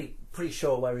 He's pretty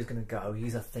sure where he's going to go.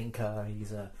 He's a thinker.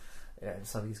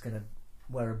 So he's going to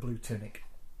wear a blue tunic.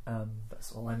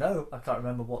 That's all I know. I can't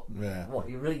remember what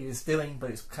he really is doing, but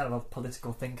it's kind of a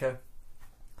political thinker.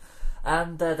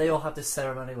 And they all have this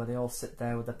ceremony where they all sit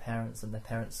there with their parents, and their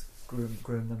parents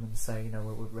groom them and say,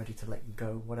 we're ready to let you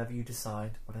go, whatever you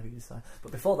decide.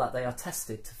 But before that, they are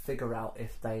tested to figure out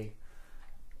if they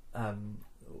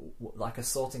like a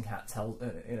sorting hat tells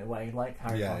in a way, like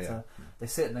Harry Potter. Yeah. They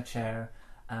sit in a chair,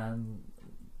 and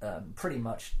pretty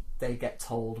much they get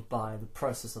told by the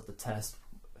process of the test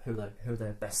who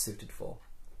they're best suited for.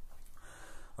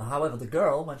 However, the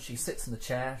girl, when she sits in the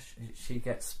chair, she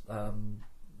gets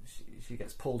she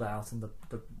gets pulled out, and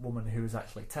the woman who's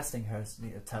actually testing her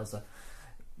tells her,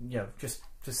 just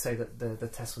say that the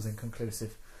test was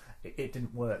inconclusive. It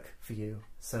didn't work for you,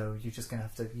 so you're just going to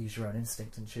have to use your own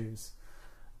instinct and choose.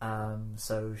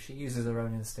 So she uses her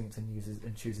own instinct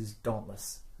and chooses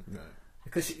Dauntless. Right.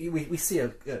 Because we see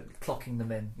her clocking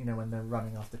them in, when they're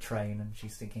running off the train, and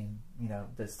she's thinking,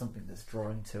 there's something that's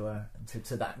drawing to her and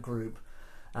to that group.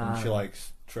 And she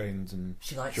likes trains and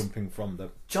she likes jumping from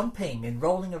them. Jumping and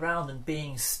rolling around and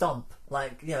being Stomp.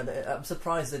 I'm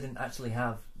surprised they didn't actually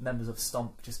have members of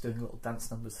Stomp just doing little dance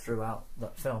numbers throughout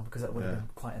that film, because that would have been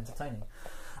quite entertaining.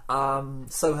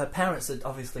 So her parents are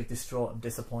obviously distraught and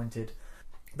disappointed.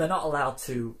 They're not allowed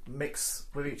to mix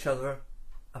with each other,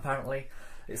 apparently.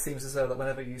 It seems as though that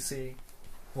whenever you see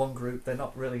one group, they're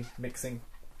not really mixing.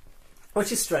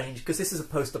 Which is strange, because this is a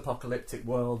post-apocalyptic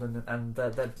world, and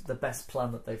the best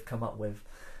plan that they've come up with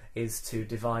is to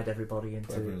divide everybody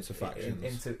into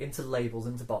labels,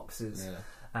 into boxes,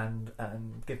 and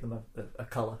give them a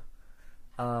colour,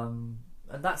 and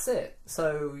that's it.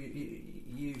 So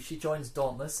she joins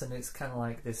Dauntless, and it's kind of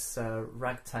like this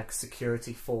ragtag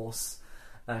security force,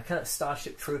 kind of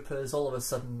Starship Troopers. All of a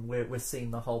sudden, we're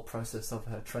seeing the whole process of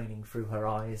her training through her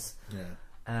eyes,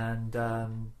 and.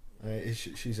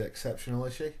 She's exceptional,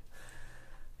 is she?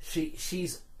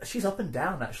 She's up and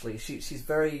down, actually. She's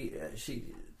very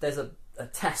there's a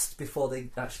test before they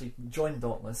actually join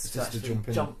Dauntless to actually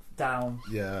jump down.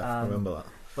 Yeah, I remember that.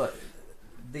 But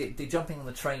the jumping on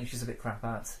the train, she's a bit crap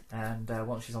at, and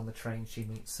once she's on the train, she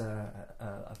meets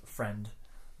a friend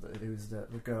who's the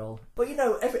girl. But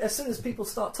as soon as people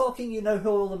start talking, you know who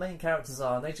all the main characters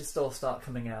are, and they just all start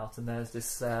coming out. And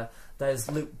there's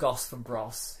Luke Goss from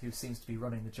Bros, who seems to be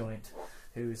running the joint,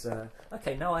 who's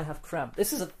okay, now I have cramp.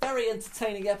 This is a very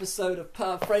entertaining episode of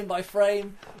Frame by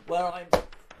Frame, where I'm...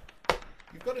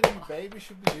 You've got a new baby,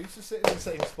 should be used to sit in the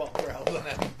same spot for hours on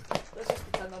end. Let's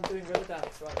just pretend I'm doing real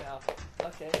dance right now.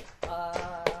 Okay.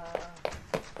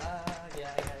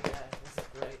 Yeah. This is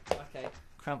great. Okay.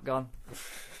 Cramp gone.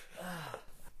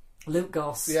 Luke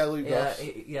Goss. Yeah, Luke Goss.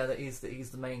 He's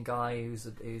the main guy who's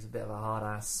a bit of a hard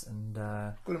ass, and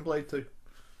good in Blade 2.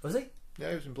 Was he? Yeah,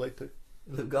 he was in Blade 2.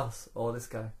 Luke Goss or this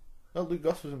guy? No, Luke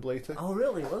Goss was in Blade 2. Oh,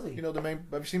 really? Was he? The main.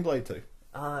 Have you seen Blade 2?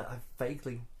 I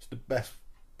vaguely. It's the best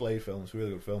Blade film. It's a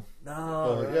really good film.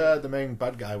 No. Right. Yeah, the main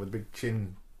bad guy with the big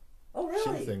chin. Oh, really?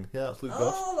 Chin thing. Yeah, that's Luke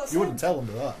Goss. You wouldn't tell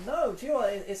under that. No, do you know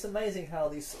what? It's amazing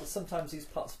how sometimes these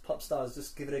pop stars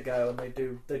just give it a go, and they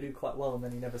do quite well, and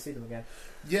then you never see them again.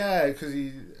 Yeah, because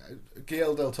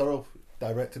Guillermo del Toro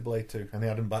directed Blade 2, and they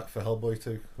had him back for Hellboy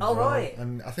 2. Oh, well. Right.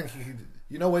 And I think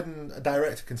when a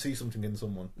director can see something in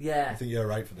someone, I think you're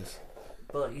right for this.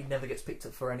 But he never gets picked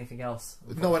up for anything else.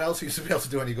 No one else used to be able to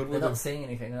do any good with him. They're not seeing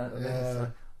anything.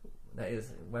 That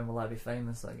is, when will I be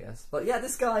famous, I guess. But yeah,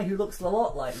 this guy who looks a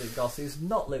lot like Luke Goss, who's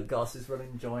not Luke Goss, is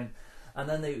running the joint. And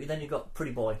then you've got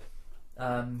Pretty Boy,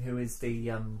 who is the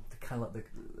kind of like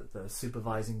the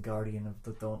supervising guardian of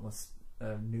the Dauntless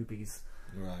newbies.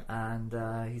 Right.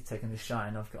 And he's taken his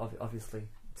shine, obviously,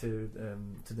 to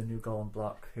the new girl on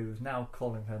block, who's now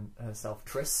calling herself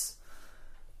Triss,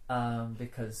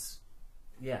 because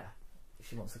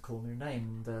she wants a cool new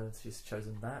name, and she's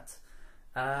chosen that.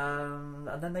 And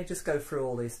then they just go through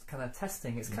all this kind of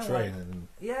testing. It's kind of like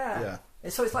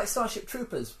so it's like Starship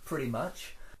Troopers, pretty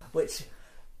much. Which,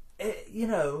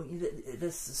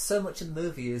 there's so much in the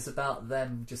movie is about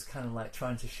them just kind of like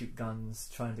trying to shoot guns,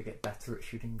 trying to get better at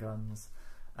shooting guns,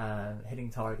 hitting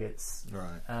targets.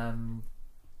 Right. And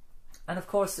of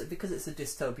course, because it's a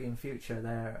dystopian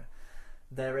future,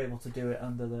 they're able to do it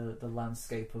under the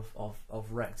landscape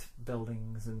of wrecked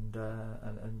buildings and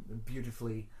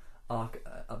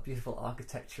beautiful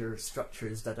architecture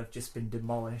structures that have just been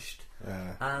demolished,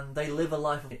 and they live a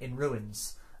life in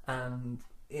ruins. And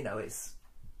it's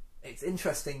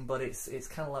interesting, but it's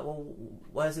kind of like, well,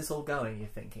 where's this all going? You're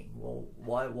thinking, well,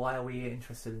 why are we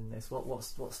interested in this?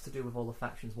 What's to do with all the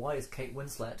factions? Why is Kate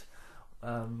Winslet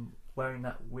wearing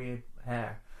that weird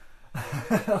hair?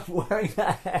 Wearing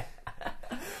that hair.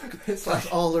 That's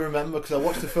all I remember, because I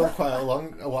watched the film quite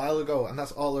a while ago, and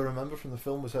that's all I remember from the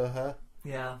film was her hair.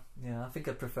 Yeah, I think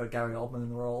I'd prefer Gary Oldman in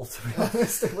the role, to be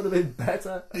honest. It would have been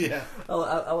better. Yeah.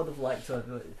 I would have liked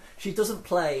her. She doesn't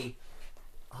play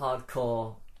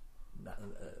hardcore,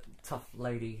 tough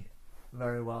lady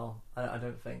very well, I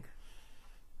don't think.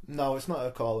 No, it's not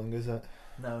her calling, is it?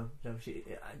 No.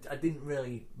 I didn't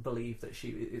really believe that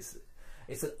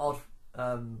it's an odd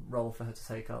role for her to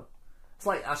take up. It's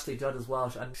like Ashley Judd as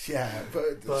well. And,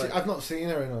 but I've not seen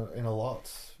her in a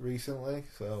lot recently,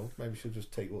 so maybe she'll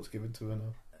just take what's given to her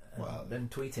now. Wow. Then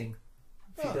tweeting.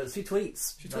 She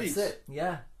tweets. That's it.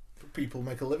 Yeah. People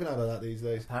make a living out of that these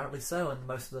days. Apparently so, and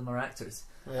most of them are actors.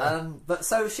 Yeah. But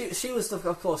so she was,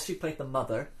 of course, she played the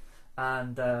mother,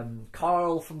 and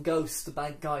Carl from Ghost, the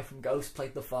bad guy from Ghost,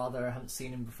 played the father. I haven't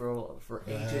seen him for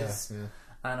ages. Yeah.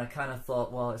 And I kind of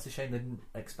thought, well, it's a shame they didn't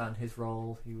expand his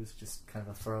role. He was just kind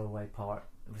of a throwaway part,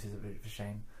 which is a bit of a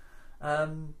shame.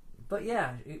 But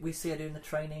yeah, we see her doing the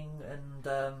training, and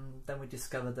then we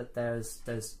discover that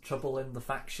there's trouble in the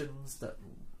factions. That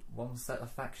one set of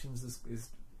factions is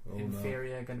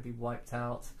inferior, going to be wiped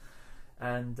out,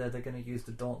 and they're going to use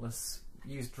the Dauntless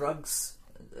drugs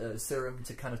serum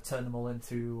to kind of turn them all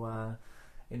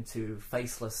into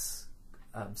faceless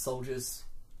soldiers,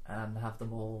 and have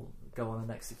them all go on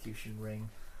an execution ring.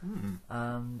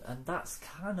 And that's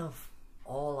kind of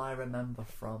all I remember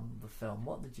from the film.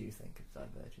 What did you think of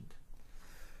Divergent?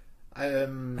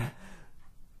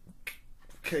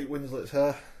 Kate Winslet's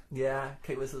hair. Yeah,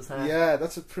 Kate Winslet's hair. Yeah,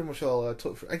 that's pretty much all I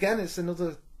took. Again, it's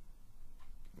another.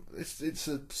 It's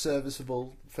a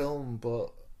serviceable film,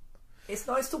 but it's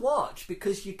nice to watch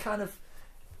because you kind of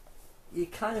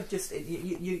just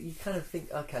you kind of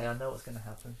think, okay, I know what's going to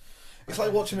happen. It's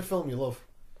like watching a film you love.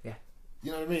 Yeah.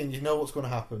 You know what I mean? You know what's going to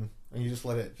happen, and you just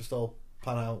let it just all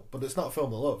pan out. But it's not a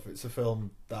film I love. It's a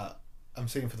film that I'm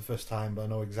seeing for the first time, but I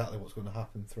know exactly what's going to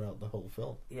happen throughout the whole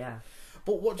film. Yeah.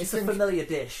 But what do you think? It's a familiar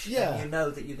dish. Yeah. And you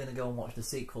know that you're going to go and watch the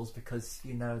sequels because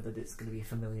you know that it's going to be a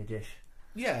familiar dish.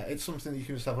 Yeah, it's something that you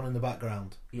can just have on in the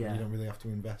background. Yeah. You don't really have to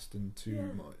invest in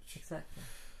too much. Exactly.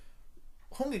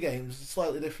 Hunger Games is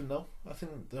slightly different though. I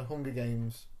think the Hunger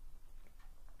Games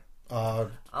are...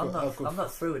 I'm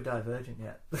not through with Divergent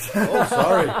yet. Oh,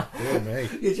 sorry. Dear me.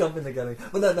 You're jumping the gun.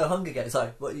 Well, no, Hunger Games.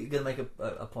 Sorry, what, you're going to make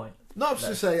a point? No, I was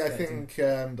to say, I think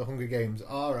the Hunger Games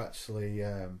are actually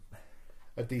a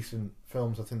decent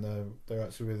films. I think they're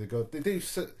actually really good.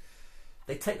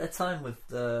 They take their time with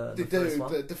the first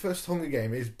one. The first Hunger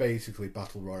Game is basically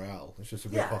Battle Royale. It's just a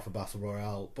rip-off of Battle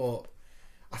Royale. But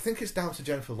I think it's down to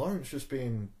Jennifer Lawrence just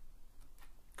being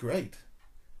great.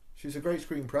 She's a great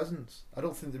screen presence. I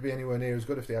don't think they'd be anywhere near as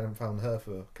good if they hadn't found her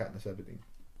for Katniss Everdeen.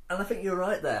 And I think you're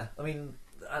right there. I mean,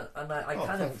 I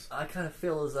kind of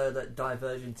feel as though that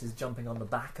Divergent is jumping on the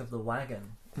back of the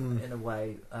wagon in a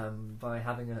way by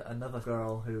having another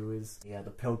girl who is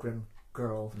the pilgrim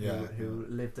girl who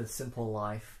lived a simple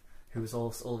life, who was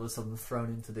all of a sudden thrown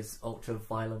into this ultra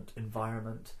violent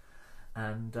environment,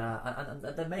 and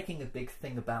they're making a big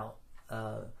thing about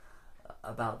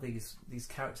these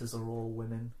characters are all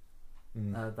women.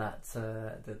 That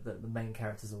the main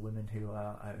characters are women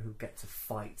who get to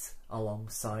fight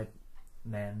alongside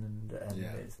men, and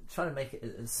it's trying to make it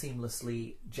as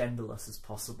seamlessly genderless as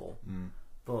possible,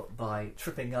 but by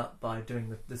tripping up by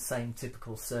doing the same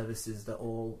typical services that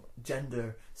all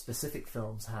gender specific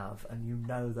films have, and you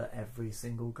know that every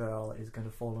single girl is going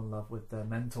to fall in love with their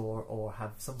mentor or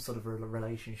have some sort of a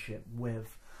relationship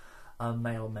with a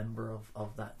male member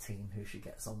of that team who she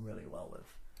gets on really well with.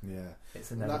 Yeah,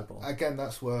 it's inevitable.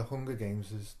 That's where Hunger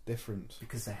Games is different,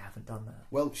 because they haven't done that.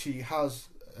 Well, she has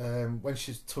when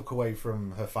she's took away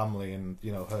from her family and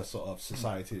her sort of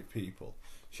society of people.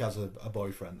 She has a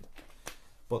boyfriend,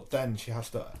 but then she has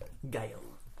to Gale.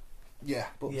 Yeah,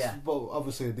 but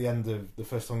obviously at the end of the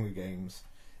first Hunger Games,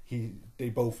 they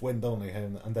both win, don't they?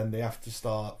 And then they have to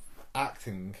start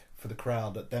acting for the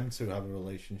crowd that them two have a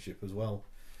relationship as well.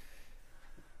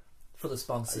 For the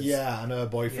sponsors. Yeah, and her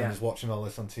boyfriend is watching all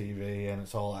this on TV, and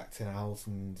it's all acting out,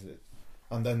 and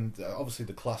then obviously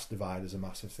the class divide is a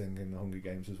massive thing in the Hunger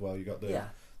Games as well. You got the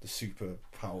super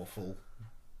powerful,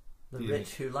 the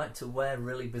rich who like to wear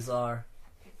really bizarre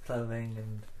clothing,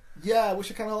 and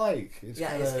which I kind of like.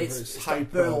 It's hyper,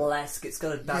 burlesque. It's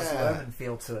got a Baz Luhrmann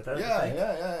feel to it, don't you think?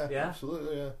 Yeah,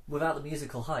 absolutely, yeah. Without the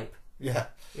musical hype. Yeah.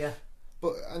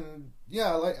 But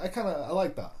I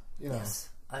like that. Yes.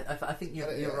 I think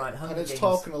you're right. Hunger and it's Games...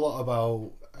 talking a lot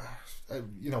about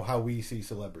how we see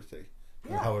celebrity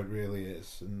and how it really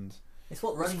is, and it's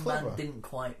what Running Man didn't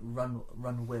quite run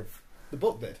with. The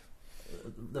book did.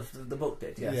 The book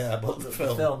did, yes. Yeah, but the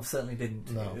film certainly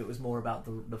didn't. No. It was more about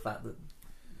the fact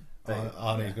that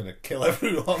Arnie's going to kill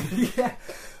everyone. Yeah,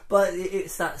 but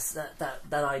it's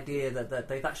that idea that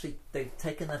they've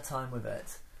taken their time with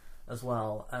it as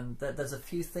well, and there's a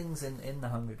few things in the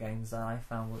Hunger Games that I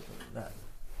found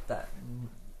that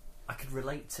I could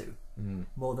relate to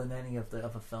more than any of the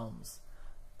other films.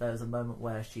 There's a moment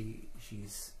where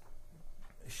she's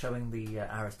showing the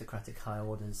aristocratic high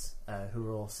orders who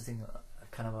are all sitting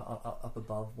kind of up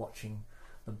above, watching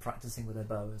them practicing with their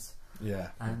bows. Yeah.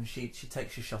 And she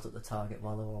takes a shot at the target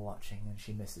while they're all watching, and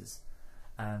she misses,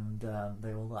 and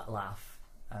they all laugh,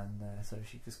 and so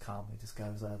she just calmly just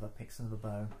goes over, picks another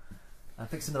bow,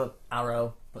 picks another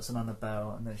arrow, puts it on the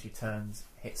bow, and then she turns,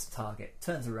 hits the target,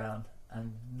 turns around,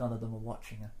 and none of them are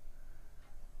watching her.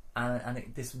 And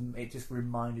it just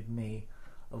reminded me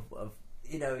of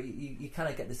you know, you kind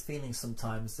of get this feeling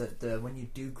sometimes that when you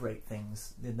do great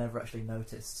things, they're never actually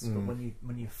noticed, but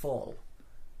when you fall,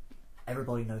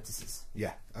 everybody notices.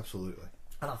 Yeah, absolutely.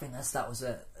 And I think that's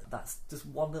just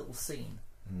one little scene.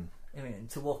 I mean,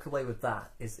 to walk away with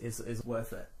that is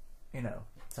worth it, you know,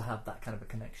 to have that kind of a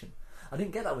connection. I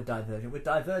didn't get that with Divergent. With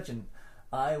Divergent,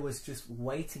 I was just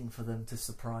waiting for them to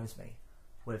surprise me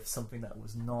with something that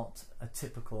was not a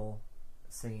typical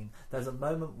scene. There's a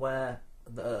moment where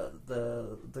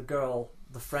the girl,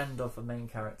 the friend of the main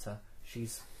character,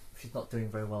 she's not doing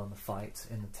very well in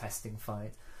the testing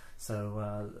fight.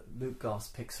 So Luke Goss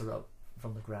picks her up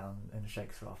from the ground and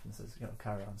shakes her off and says, you know,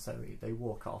 carry on. So they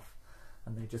walk off,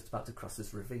 and they're just about to cross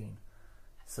this ravine.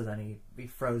 So then he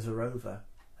throws her over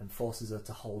and forces her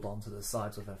to hold on to the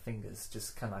sides of her fingers,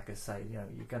 just kind of like I say, you know,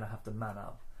 you're going to have to man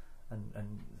up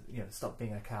and you know, stop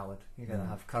being a coward. You're going to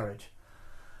have courage.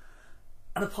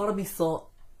 And a part of me thought,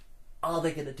 are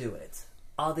they going to do it?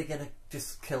 Are they going to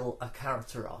just kill a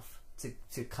character off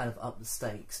to kind of up the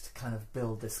stakes, to kind of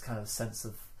build this kind of sense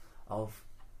of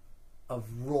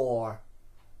raw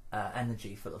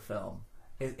energy for the film?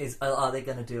 Are they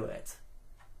going to do it?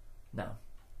 No.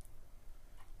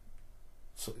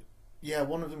 So, yeah,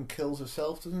 one of them kills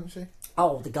herself, doesn't she?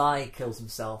 Oh, the guy kills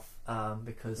himself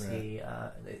because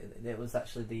it was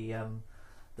actually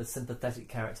the sympathetic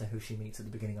character who she meets at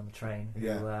the beginning on the train.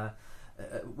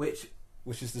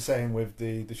 Which is the same with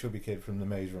the chubby kid from the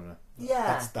Maze Runner. Yeah,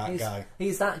 that's that guy.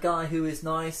 He's that guy who is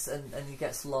nice and he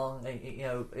gets along, you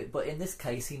know. But in this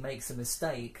case, he makes a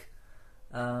mistake,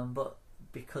 but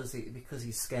because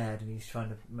he's scared and he's trying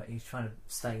to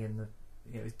stay in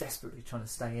he's desperately trying to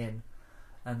stay in,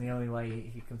 and the only way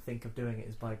he can think of doing it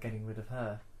is by getting rid of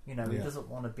her. You know, he doesn't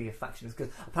want to be a factionist. Because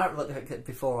apparently,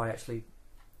 before I actually,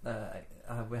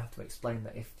 we have to explain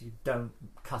that if you don't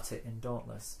cut it in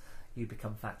Dauntless, you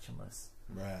become factionless.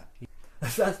 Right.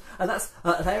 and that's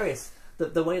hilarious.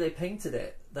 The way they painted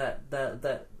it, that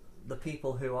the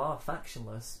people who are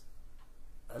factionless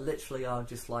literally are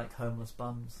just like homeless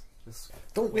bums.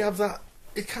 Don't we have that?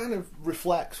 It kind of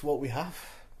reflects what we have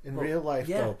in real life,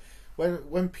 though.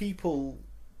 When people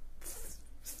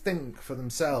think for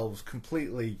themselves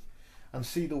completely and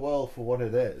see the world for what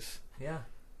it is,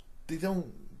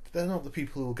 they're not the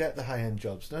people who will get the high-end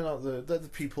jobs. They're the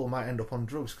people who might end up on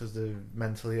drugs because they're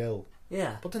mentally ill.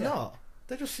 Yeah. But they're not.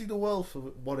 They just see the world for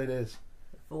what it is.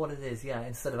 For what it is, yeah.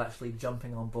 Instead of actually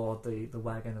jumping on board the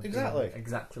wagon of being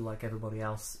exactly like everybody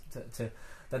else.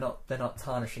 They're not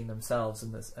tarnishing themselves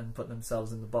and putting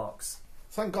themselves in the box.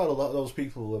 Thank God a lot of those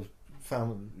people have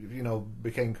found,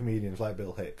 became comedians like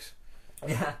Bill Hicks.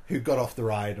 Yeah. Who got off the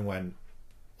ride and went,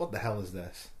 what the hell is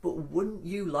this? But wouldn't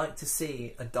you like to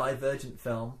see a Divergent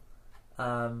film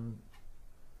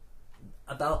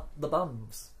about the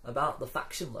bums, about the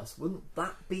factionless? Wouldn't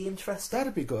that be interesting?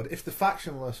 That'd be good. If the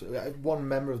factionless, one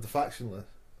member of the factionless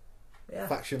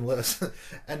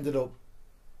ended up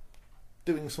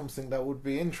doing something that would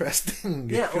be interesting.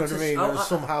 Yeah, you know what I mean? Or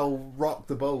somehow rock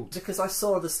the boat. Because I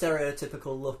saw the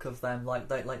stereotypical look of them, like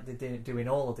they do in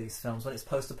all of these films. When it's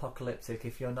post-apocalyptic,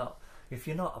 if you're not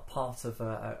a part of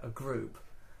a group,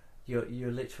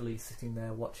 you're literally sitting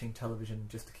there watching television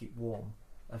just to keep warm.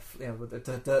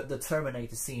 The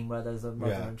Terminator scene where there's a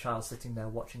mother and child sitting there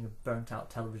watching a burnt-out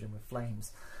television with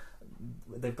flames.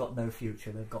 They've got no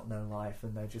future, they've got no life,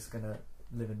 and they're just going to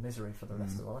live in misery for the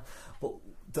rest of their life. But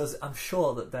I'm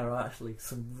sure that there are actually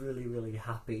some really, really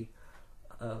happy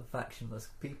factionless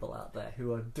people out there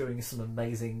who are doing some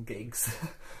amazing gigs,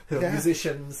 who are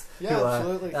musicians,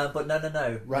 absolutely. But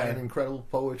no, writing incredible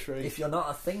poetry. If you're not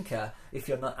a thinker, if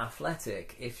you're not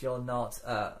athletic, if you're not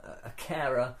a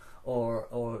carer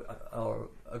or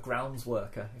a grounds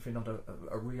worker, if you're not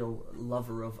a real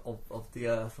lover of the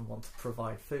earth and want to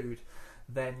provide food,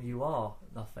 then you are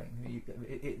nothing.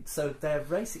 So they're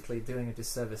basically doing a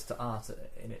disservice to art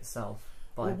in itself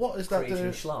by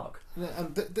creating schlock.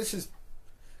 And this is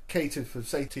catered for,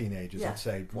 say, teenagers. I'd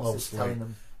say mostly. Telling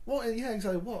them?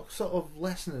 Exactly. What sort of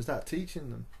lesson is that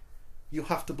teaching them? You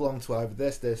have to belong to either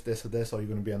this, or this, or you're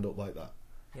going to end up like that.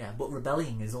 Yeah, but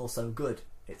rebelling is also good.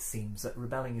 It seems that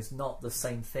rebelling is not the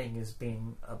same thing as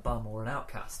being a bum or an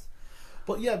outcast.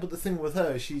 But yeah, but the thing with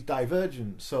her, she's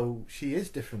divergent, so she is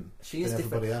different. She is than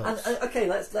different. Everybody else. And okay,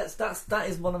 that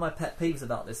is one of my pet peeves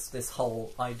about this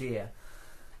whole idea.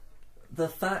 The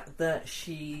fact that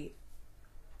she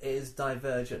is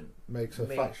divergent makes her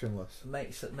factionless.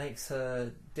 Makes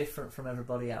her different from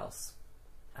everybody else.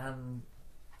 And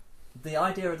the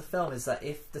idea of the film is that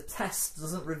if the test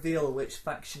doesn't reveal which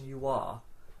faction you are,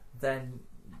 then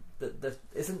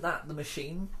isn't that the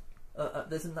machine?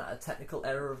 Isn't that a technical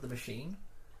error of the machine?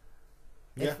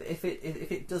 Yeah. If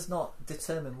it does not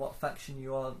determine what faction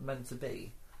you are meant to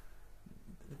be,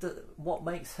 what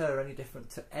makes her any different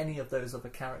to any of those other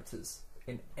characters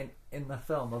in the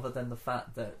film, other than the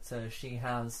fact that she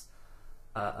has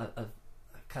a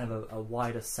kind of a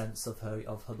wider sense of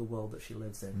the world that she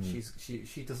lives in.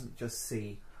 She doesn't just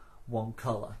see one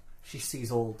colour; she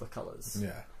sees all the colours.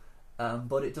 Yeah.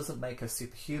 But it doesn't make her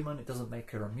superhuman, it doesn't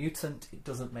make her a mutant, it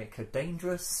doesn't make her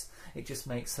dangerous, it just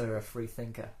makes her a free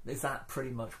thinker. Is that pretty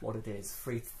much what it is?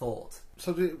 Free thought.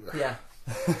 So yeah.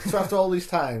 So after all these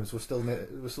times, we're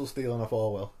still stealing off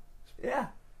Orwell. Yeah.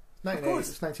 Of course.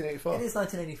 It's 1984. It is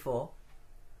 1984.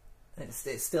 It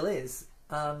still is.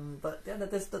 But yeah,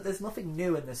 there's nothing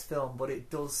new in this film, but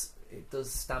it does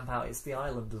stamp out. It's the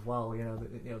island as well. The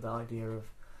idea of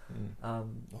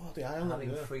the island,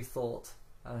 having free thought.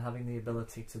 And having the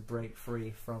ability to break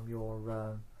free from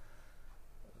your,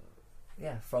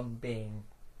 from being.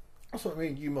 That's what I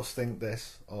mean. You must think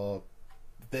this, or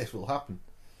this will happen.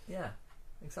 Yeah,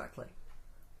 exactly.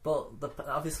 But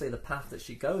obviously, the path that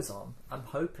she goes on, I'm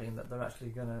hoping that they're actually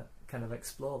going to kind of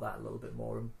explore that a little bit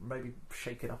more and maybe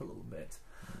shake it up a little bit.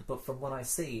 But from what I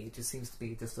see, it just seems to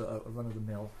be just a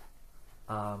run-of-the-mill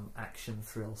action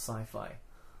thrill sci-fi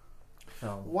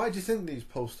film. Why do you think these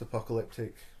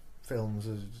post-apocalyptic films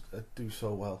do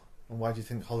so well, and why do you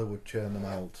think Hollywood churn them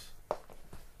out?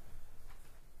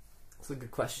 It's a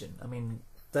good question. I mean,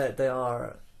 they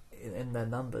are in their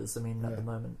numbers. I mean, at the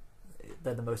moment,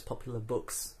 they're the most popular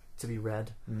books to be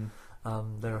read.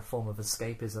 They're a form of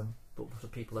escapism, but what are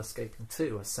people escaping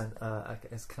to? It's kind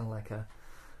of like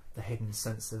the hidden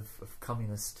sense of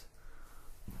communist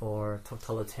or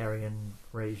totalitarian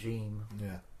regime.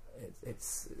 Yeah,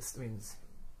 it's I mean.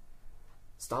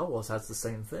 Star Wars has the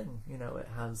same thing, it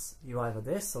has you either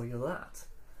this or you're that.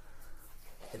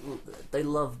 They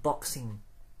love boxing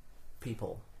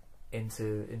people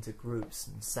into groups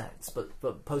and sects,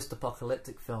 but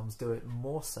post-apocalyptic films do it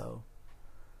more so.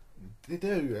 They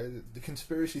do. The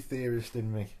conspiracy theorist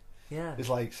in me is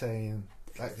like saying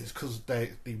it's because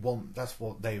they want, that's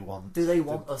what they want. Do they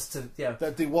want us to? Yeah,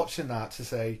 they're watching that to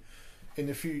say, in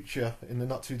the future, in the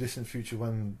not too distant future,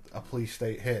 when a police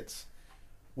state hits,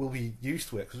 we'll be used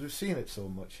to it because we've seen it so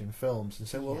much in films, and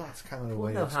say, well, that's kind of the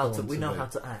way it's going to be. We know how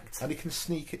to act, and you can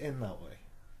sneak it in that way.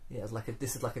 Yeah,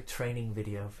 this is like a training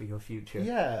video for your future.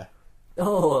 Yeah.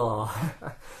 Oh,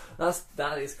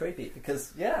 that is creepy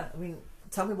because I mean,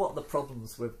 tell me what the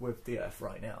problems with the Earth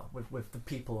right now, with the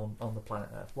people on the planet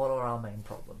Earth. What are our main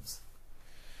problems?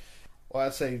 Well,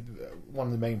 I'd say one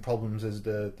of the main problems is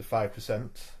the 5%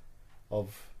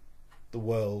 of the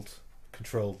world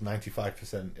controlled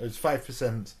 95%. It was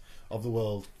 5% of the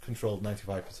world controlled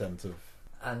 95% of.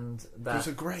 And there's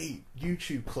a great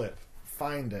YouTube clip.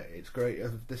 Find it. It's great.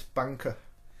 Of this banker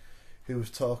who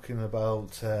was talking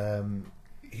about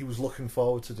he was looking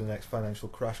forward to the next financial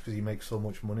crash because he makes so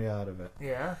much money out of it.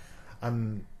 Yeah.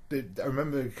 And I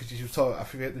remember because she was talking. I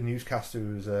forget the newscaster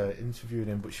who was interviewing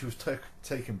him, but she was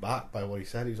taken back by what he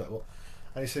said. He was like, "Well,"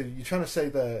 and he said, "You're trying to say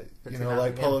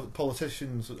that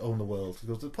politicians own the world?" He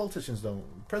goes, "The presidents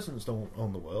don't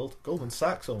own the world. Goldman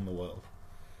Sachs own the world."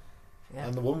 Yeah.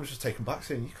 And the woman was just taken back,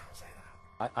 saying, "You can't say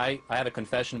that." I have a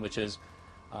confession, which is,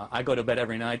 I go to bed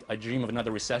every night. I dream of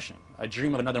another recession. I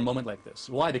dream of another moment like this.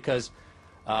 Why? Because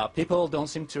people don't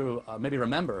seem to maybe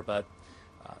remember, but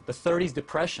the 30s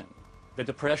depression, the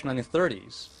depression in the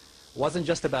 30s, wasn't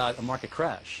just about a market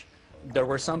crash. There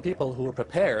were some people who were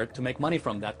prepared to make money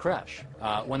from that crash.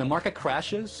 When the market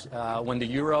crashes, when the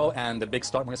euro and the big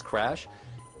stock markets crash,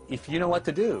 if you know what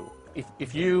to do,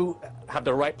 if you have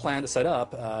the right plan to set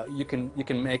up, you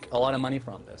can make a lot of money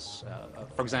from this.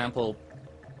 For example,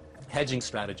 hedging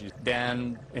strategies,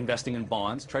 then investing in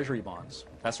bonds, treasury bonds,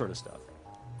 that sort of stuff.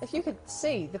 If you could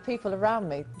see the people around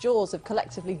me, jaws have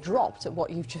collectively dropped at what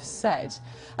you've just said.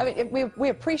 I mean, we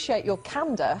appreciate your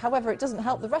candour, however, it doesn't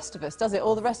help the rest of us, does it,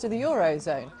 or the rest of the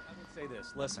Eurozone? I would say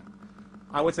this, listen,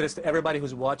 I would say this to everybody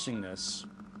who's watching this.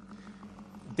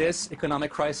 This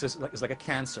economic crisis is like a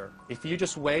cancer. If you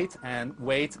just wait and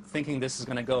wait thinking this is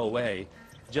going to go away,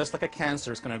 just like a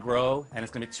cancer, it's going to grow and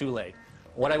it's going to be too late.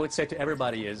 What I would say to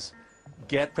everybody is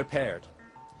get prepared.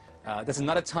 This is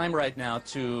not a time right now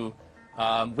to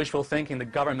wishful thinking the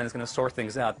government is going to sort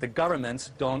things out. The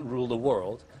governments don't rule the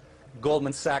world.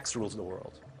 Goldman Sachs rules the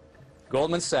world.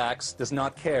 Goldman Sachs does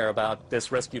not care about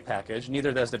this rescue package,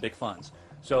 neither does the big funds.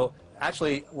 So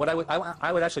actually, what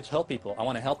I would actually tell people, I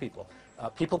want to help people.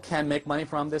 People can make money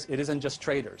from this. It isn't just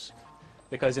traders.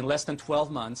 Because in less than 12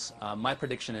 months, my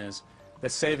prediction is the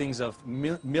savings of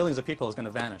millions of people is going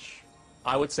to vanish.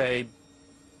 I would say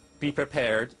be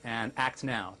prepared and act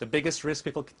now. The biggest risk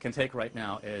people can take right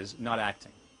now is not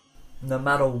acting. No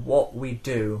matter what we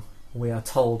do, we are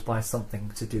told by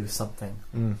something to do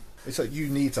something. It's like, you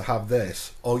need to have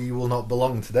this or you will not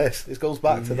belong to this. It goes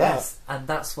back to that. And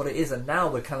that's what it is. And now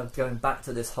we're kind of going back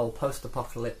to this whole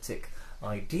post-apocalyptic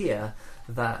idea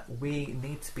that we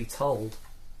need to be told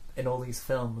in all these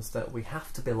films that we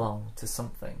have to belong to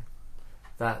something.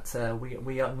 That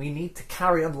we need to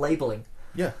carry on labeling.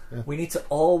 Yeah. We need to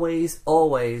always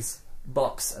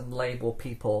box and label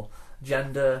people,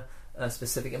 gender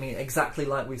specific. I mean, exactly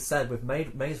like we said with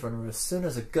Maze Runner. As soon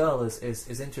as a girl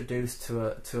is introduced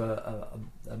to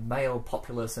a male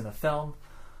populace in a film,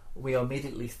 we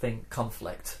immediately think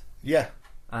conflict. Yeah.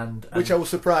 And which I was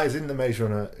surprised in the Maze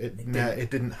Runner. It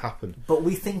didn't happen. But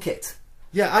we think it.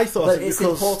 Yeah, I thought but it's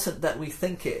important that we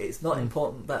think it. It's not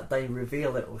important that they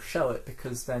reveal it or show it,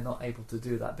 because they're not able to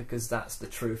do that, because that's the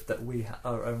truth that we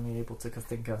are only able to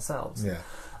think ourselves. Yeah.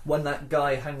 When that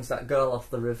guy hangs that girl off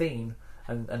the ravine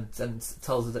and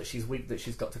tells her that she's weak, that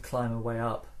she's got to climb her way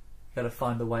up, got to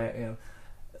find a way. You know,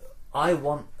 I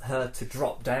want her to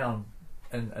drop down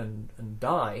and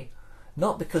die,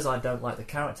 not because I don't like the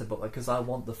character, but because I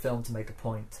want the film to make a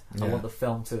point. Yeah. I want the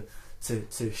film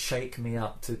to shake me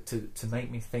up, to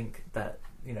make me think that,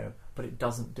 you know, but it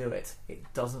doesn't do it. It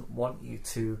doesn't want you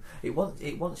to. It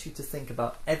wants you to think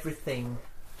about everything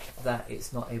that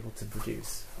it's not able to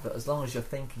produce. But as long as you're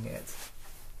thinking it,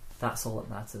 that's all that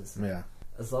matters. Yeah.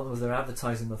 As long as they're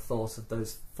advertising the thoughts of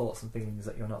those thoughts and feelings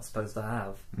that you're not supposed to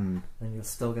have, then you're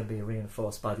still going to be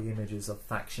reinforced by the images of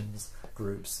factions,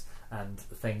 groups, and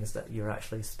things that you're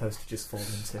actually supposed to just fall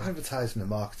into. Advertising and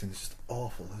marketing is just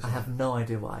awful, isn't it? I have no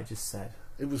idea what I just said.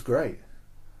 It was great.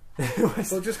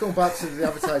 Well, just going back to the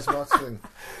advertising marketing,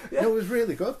 it was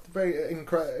really good. Very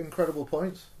incredible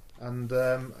points. And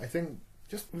I think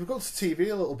we've got to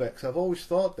TV a little bit, because I've always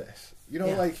thought this. You know,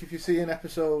 like if you see an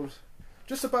episode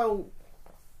just about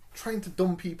trying to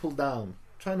dumb people down,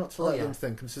 try not to let them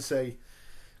think, and to say,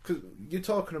 because you're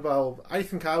talking about, I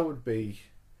think I'd be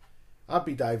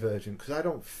divergent, because I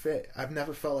don't fit. I've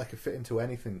never felt like I fit into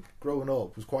anything. Growing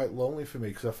up was quite lonely for me,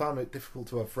 because I found it difficult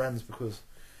to have friends, because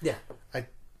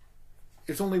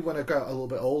it's only when I got a little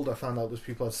bit older I found out there's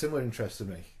people had similar interests to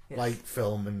me, like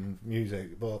film and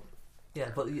music. But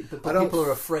people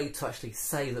are afraid to actually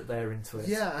say that they're into it.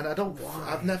 Yeah, and I don't. Why?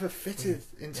 I've never fitted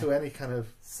into any kind of.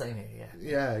 Same here,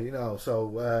 yeah. You know,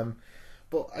 so.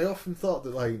 But I often thought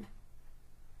that like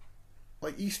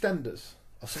EastEnders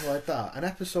or something like that, an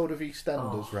episode of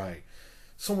EastEnders, right?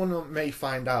 Someone may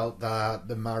find out that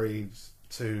they're married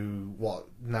to what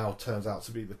now turns out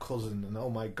to be the cousin, and oh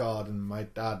my god, and my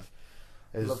dad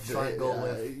is love triangle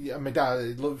with my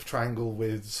dad love triangle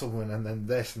with someone, and then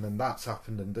this, and then that's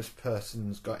happened, and this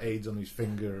person's got AIDS on his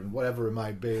finger, and whatever it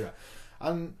might be,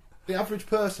 and the average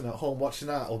person at home watching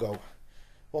that will go,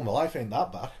 "Well, my life ain't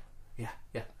that bad." Yeah.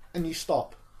 And you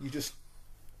stop. You just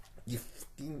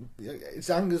it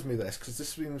angers me this, because this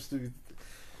seems to.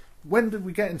 When did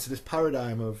we get into this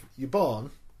paradigm of you're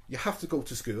born, you have to go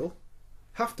to school,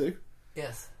 have to.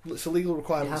 Yes. It's a legal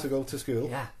requirement to go to school.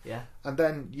 Yeah. And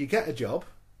then you get a job,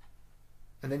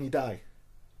 and then you die.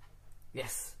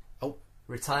 Yes. Oh.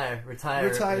 Retire,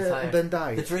 and then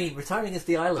die. The dream. Retiring is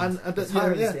the island. And is the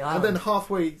island. And then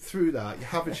halfway through that, you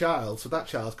have a child, so that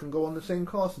child can go on the same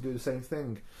course and do the same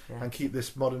thing, and keep this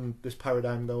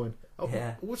paradigm going. Oh,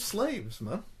 we're slaves,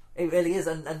 man. It really is,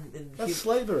 and that's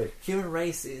slavery. Human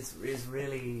race is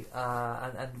really,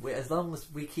 as long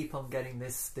as we keep on getting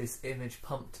this image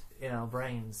pumped in our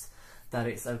brains that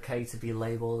it's okay to be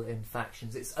labelled in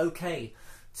factions, it's okay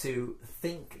to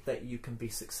think that you can be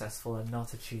successful and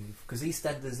not achieve. Because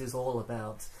EastEnders is all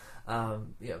about,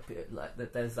 like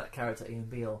there's that character Ian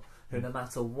Beale, who no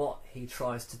matter what he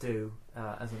tries to do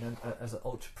as an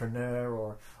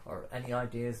entrepreneur or any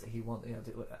ideas that he wants,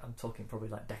 I'm talking probably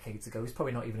like decades ago. He's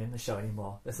probably not even in the show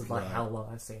anymore. This is like how long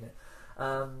I've seen it.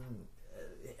 No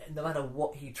matter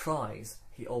what he tries,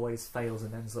 he always fails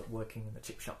and ends up working in the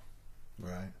chip shop.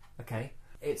 Right. Okay.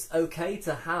 It's okay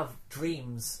to have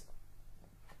dreams.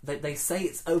 They say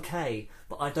it's okay,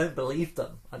 but I don't believe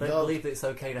them. I don't believe that it's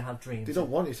okay to have dreams. They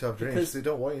don't want you to have dreams. They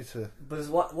don't want you to. Because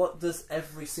what does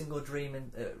every single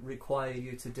dream require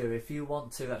you to do? If you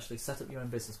want to actually set up your own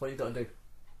business, what have you got to do?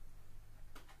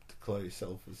 declare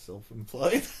yourself as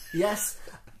self-employed. Yes,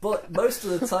 but most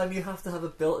of the time you have to have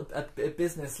a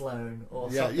business loan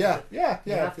or something. Yeah.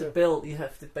 You have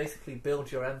to basically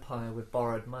build your empire with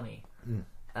borrowed money,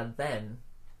 and then.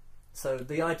 So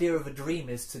the idea of a dream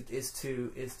is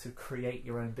to create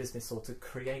your own business or to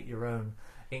create your own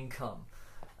income.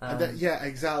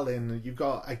 Exactly. And you've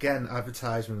got, again,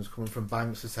 advertisements coming from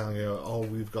banks that's telling you, oh,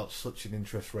 we've got such an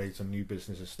interest rate on new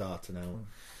businesses starting out.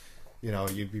 You know,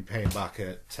 you'd be paying back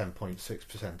at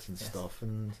 10.6% and stuff.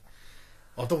 And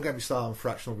don't get me started on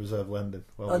fractional reserve lending.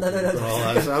 Well,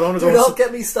 no. Do not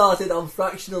get me started on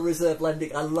fractional reserve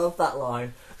lending. I love that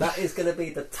line. That is going to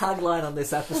be the tagline on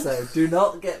this episode. Do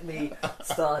not get me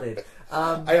started.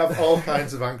 I have all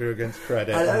kinds of anger against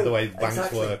credit and the way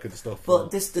banks work and stuff.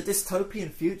 But the dystopian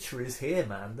future is here,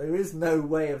 man. There is no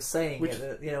way of saying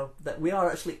that we are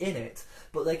actually in it.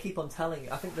 But they keep on telling.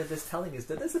 I think they're just telling us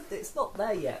that it's not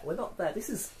there yet. We're not there. This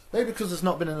is maybe because there's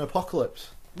not been an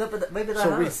apocalypse. No, but maybe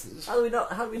there has. How do we know?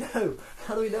 How do we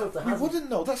know if there hasn't? We wouldn't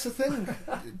know. That's the thing.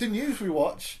 The news we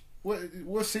watch,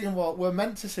 we're seeing what we're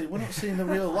meant to see. We're not seeing the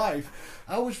real life.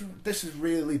 This is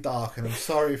really dark, and I'm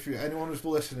sorry if anyone who's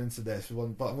listening to this, but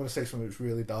I'm going to say something that's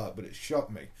really dark, but it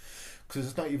shocked me because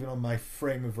it's not even on my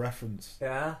frame of reference.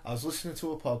 Yeah. I was listening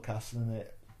to a podcast, and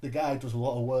the guy does a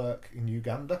lot of work in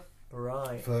Uganda.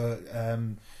 Right. For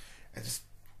it's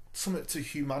something to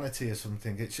humanity or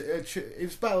something.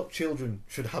 It's about children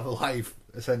should have a life,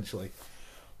 essentially.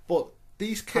 But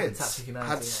these kids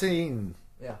had seen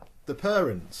the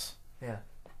parents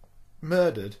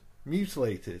murdered,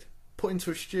 mutilated, put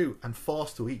into a stew and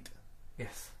forced to eat.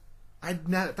 Yes.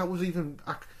 That was even...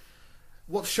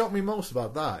 what shocked me most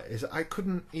about that is I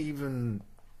couldn't even...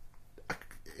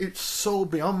 it's so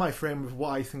beyond my frame of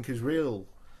what I think is real.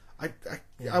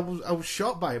 I was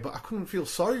shocked by it, but I couldn't feel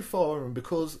sorry for him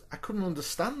because I couldn't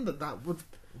understand that could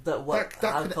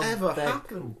ever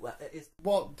happen.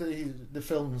 What the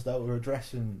films that we're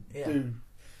addressing do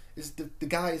is the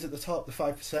guys at the top, the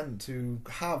 5%, who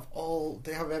have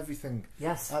everything.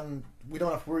 Yes, and we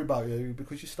don't have to worry about you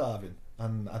because you're starving,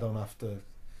 and I don't have to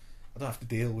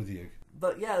deal with you.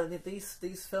 But yeah,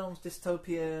 these films,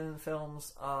 dystopian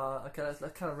films, are let's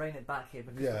kind of rein it back here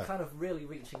because we're kind of really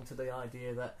reaching to the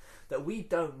idea that we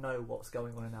don't know what's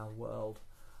going on in our world,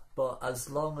 but as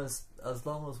long as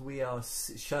we are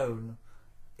shown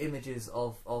images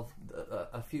of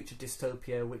a future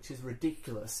dystopia which is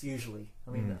ridiculous, usually.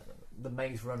 I mean, the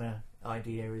Maze Runner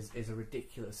idea is a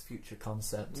ridiculous future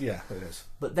concept. Yeah, it is.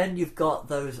 But then you've got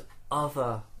those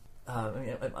other.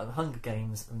 Hunger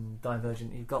Games and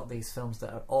Divergent, you've got these films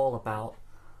that are all about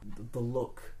the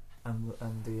look and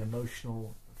the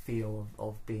emotional feel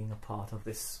of being a part of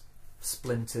this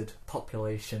splintered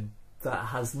population that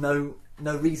has no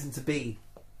reason to be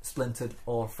splintered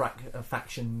or a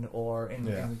faction or in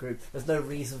the group. There's no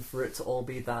reason for it to all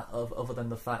be that other than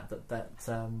the fact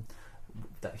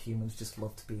that humans just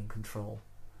love to be in control.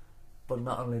 But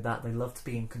not only that, they love to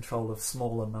be in control of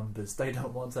smaller numbers. They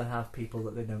don't want to have people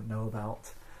that they don't know about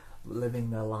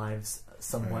living their lives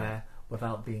somewhere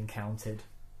without being counted.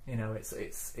 You know, it's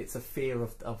a fear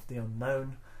of the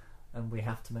unknown, and we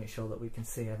have to make sure that we can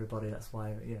see everybody. That's why,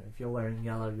 if you're wearing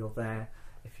yellow, you're there.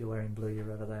 If you're wearing blue,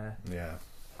 you're over there. Yeah.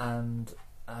 And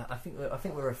I think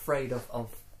we're afraid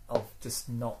of just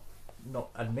not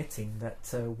admitting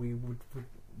that we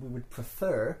would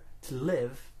prefer to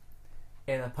live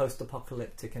in a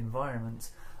post-apocalyptic environment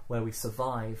where we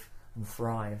survive and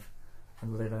thrive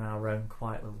and live in our own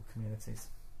quiet little communities.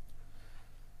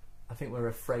 I think we're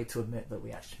afraid to admit that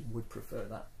we actually would prefer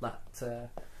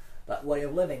that way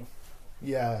of living.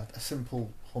 Yeah, a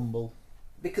simple, humble.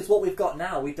 Because what we've got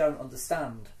now, we don't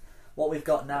understand. What we've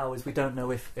got now is we don't know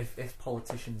if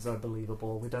politicians are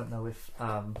believable. We don't know if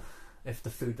the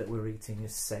food that we're eating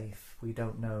is safe. We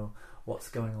don't know what's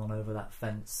going on over that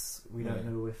fence. We don't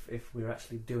know if we're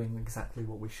actually doing exactly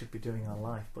what we should be doing in our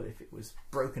life. But if it was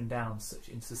broken down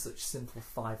into such simple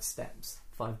 5 steps,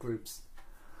 5 groups,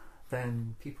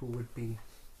 then people would be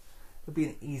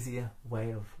an easier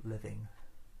way of living.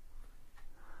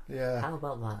 Yeah. How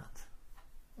about that?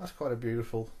 That's quite a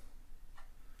beautiful.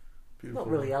 Not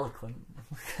really eloquent.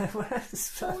 Well, it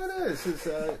is. It's,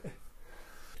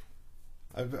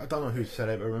 I don't know who said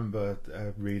it, but I remember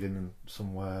reading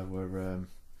somewhere where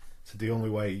so the only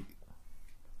way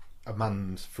a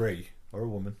man's free, or a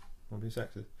woman, not being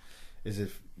sexist, is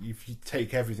if you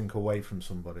take everything away from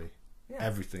somebody,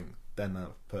 everything, then that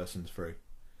person's free.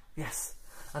 Yes,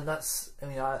 and that's. I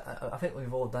mean, I think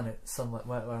we've all done it somewhere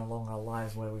along our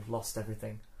lives where we've lost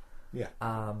everything. Yeah.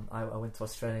 I went to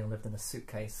Australia and lived in a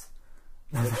suitcase.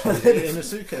 In a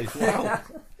suitcase. Wow.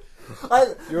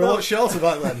 You were a lot shorter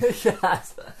back then.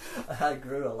 Yes, I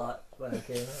grew a lot when I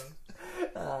came home.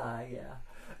 Yeah.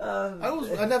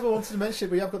 I never wanted to mention it,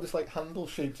 but you've got this like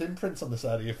handle-shaped imprint on the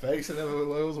side of your face, and I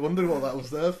was wondering what that was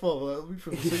there for. That'll be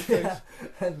from the suitcase. Yeah.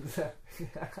 And,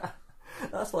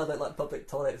 that's why I don't like public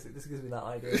toilets. It just gives me that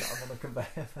idea that I'm on a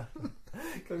conveyor belt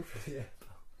going through the airport.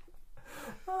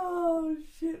 Oh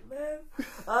shit, man!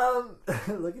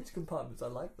 Luggage compartments, I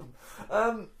like them.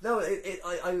 No,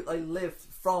 I lived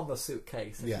from a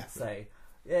suitcase, I should say.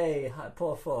 Yay,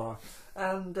 poor four.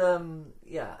 And and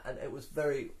it was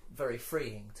very, very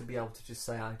freeing to be able to just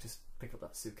say, I just pick up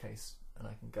that suitcase and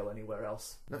I can go anywhere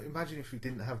else. Now, imagine if we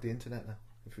didn't have the internet now.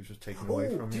 If it was just taken away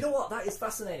from you. Do you know what? That is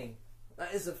fascinating.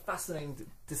 That is a fascinating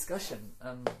discussion.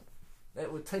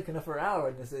 It would take another hour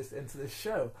into this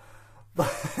show.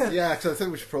 Yeah, because I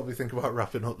think we should probably think about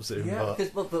wrapping up soon. Yeah,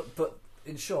 but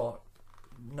in short,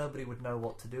 nobody would know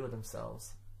what to do with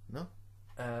themselves. No.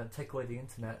 Take away the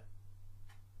internet,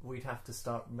 we'd have to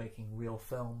start making real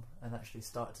film and actually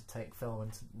start to take film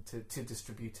to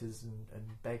distributors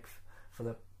and beg for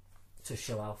them to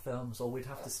show our films, or we'd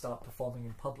have to start performing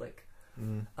in public.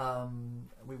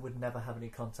 We would never have any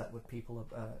contact with people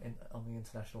on the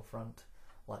international front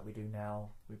like we do now.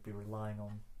 We'd be relying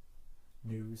on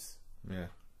news, and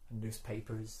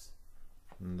newspapers,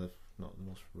 and they're not the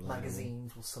most reliable.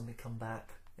 Magazines will suddenly come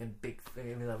back in big.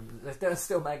 There are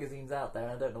still magazines out there.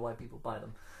 I don't know why people buy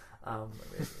them.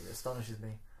 It astonishes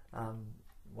me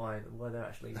why they're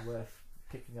actually worth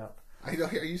picking up.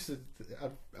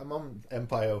 I'm on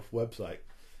Empire website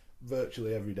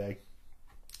virtually every day,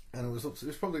 and it was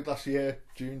probably last year,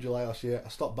 July last year, I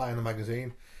stopped buying the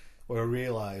magazine where I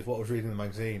realised what I was reading in the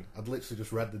magazine I'd literally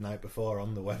just read the night before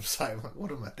on the website. I'm like,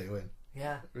 what am I doing?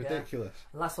 Yeah, ridiculous.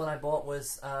 The last one I bought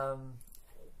was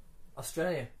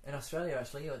Australia. In Australia,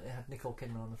 actually, it had Nicole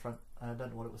Kidman on the front. I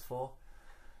don't know what it was for.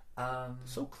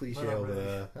 So cliche over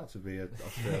there. That to be an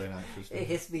Australian actress. It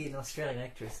has to be an Australian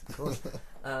actress, of course.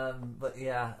 But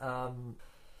yeah, well,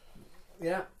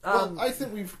 I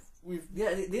think we've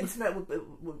the internet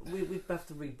we'd have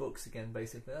to read books again.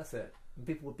 Basically, that's it. And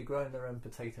people would be growing their own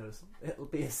potatoes. It'll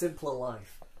be a simpler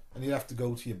life. And you'd have to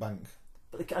go to your bank.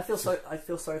 But I feel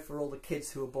sorry for all the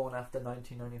kids who were born after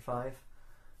 1995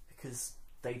 because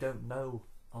they don't know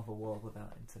of a world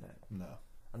without internet. No.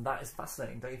 And that is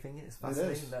fascinating, don't you think? It's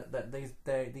fascinating that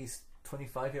these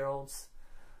 25-year-olds.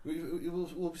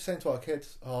 We'll be saying to our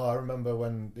kids, "Oh, I remember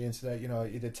when the internet.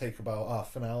 It did take about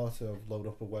half an hour to load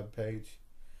up a web page."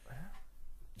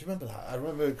 Do you remember that? I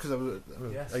remember because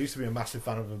I used to be a massive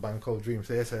fan of a band called Dream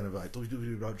Theater, and I'd be like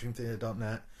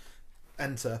www.dreamtheater.net.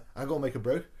 Enter. I go make a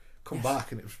brew, come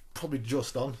back, and it was probably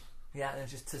just on. Yeah, and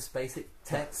it was just basic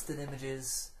text and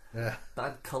images. Yeah.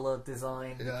 Bad colour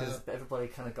design because everybody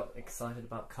kind of got excited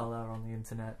about colour on the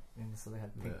internet, and so they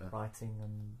had pink writing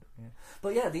and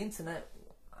But yeah, the internet,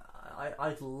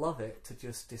 I'd love it to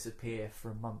just disappear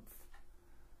for a month,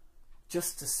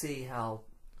 just to see how.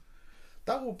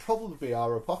 That will probably be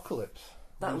our apocalypse.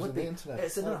 That would be the internet.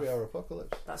 It's that enough. would be our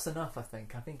apocalypse. That's enough, I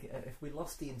think. I think if we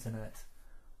lost the internet,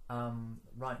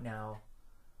 right now,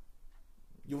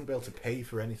 you wouldn't be able to pay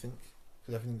for anything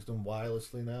because everything's done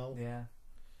wirelessly now. Yeah.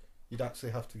 You'd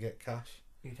actually have to get cash.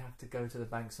 You'd have to go to the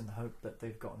banks and hope that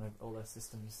they've gotten all their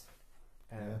systems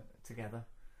together.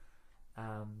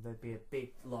 There'd be a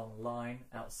big long line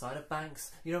outside of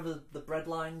banks. You know the bread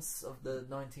lines of the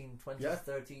 1920s,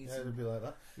 30s? Yeah, it'd be like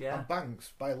that. Yeah. And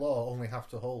banks, by law, only have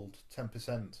to hold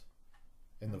 10%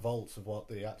 in the vaults of what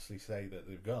they actually say that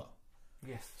they've got.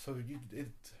 Yes. So you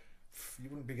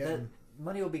wouldn't be getting... The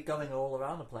money will be going all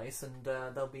around the place, and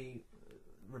there'll be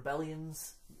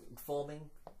rebellions forming,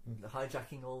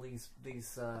 hijacking all these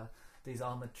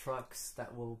armoured trucks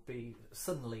that will be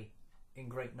suddenly in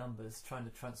great numbers trying to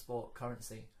transport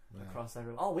currency across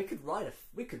everywhere. Oh, we could write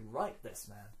this,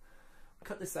 man.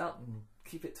 Cut this out and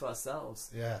keep it to ourselves.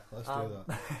 Yeah, let's do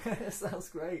that. It sounds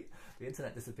great. The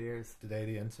internet disappears. The day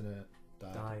the internet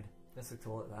died. Let's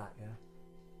call it that,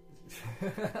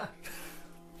 yeah.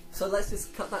 So let's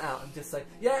just cut that out and just say,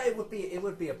 yeah, it would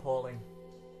be appalling.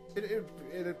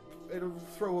 It'll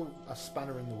throw a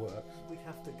spanner in the works. We'd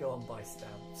have to go and buy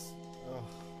stamps. Oh.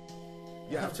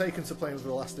 Yeah, I've taken to playing with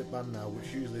Elastic Band now,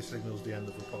 which usually signals the end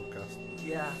of the podcast.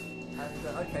 Yeah, and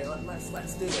okay,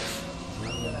 let's do this.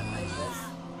 I'm gonna hang this.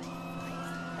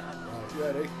 Right, you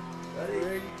ready? Ready?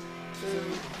 3, 2,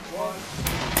 1.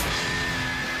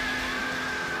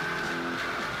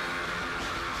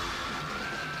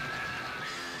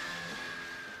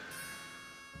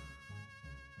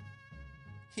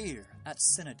 Here at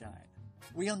Cinedyne,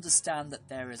 we understand that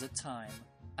there is a time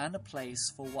and a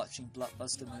place for watching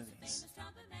blockbuster movies.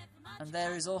 And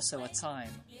there is also a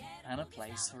time and a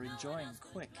place for enjoying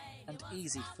quick and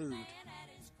easy food.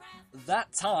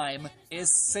 That time is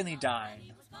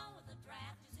Cinedine.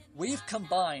 We've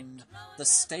combined the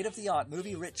state-of-the-art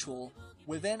movie ritual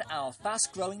within our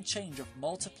fast-growing chain of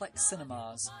multiplex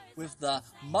cinemas with the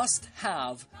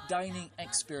must-have dining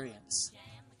experience.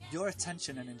 Your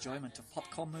attention and enjoyment of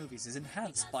popcorn movies is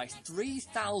enhanced by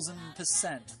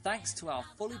 3,000% thanks to our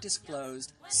fully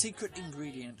disclosed secret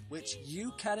ingredient which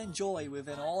you can enjoy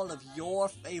within all of your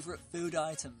favorite food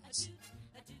items.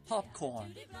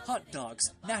 Popcorn, hot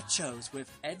dogs, nachos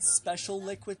with Ed's special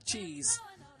liquid cheese,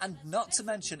 and not to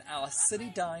mention our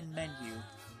Cinedine menu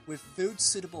with food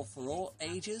suitable for all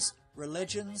ages,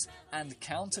 religions, and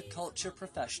counterculture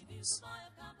professionals.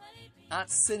 At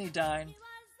Cinedine,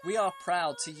 we are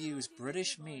proud to use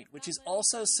British meat, which is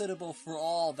also suitable for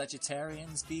all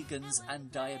vegetarians, vegans,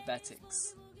 and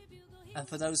diabetics. And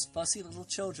for those fussy little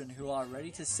children who are ready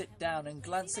to sit down and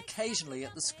glance occasionally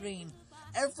at the screen,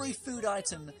 every food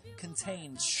item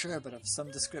contains sherbet of some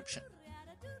description.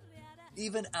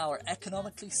 Even our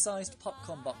economically sized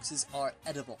popcorn boxes are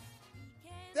edible.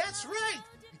 That's right!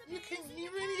 You can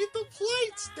even eat the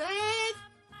plates, Dad!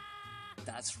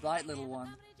 That's right, little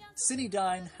one.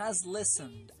 Cinedine has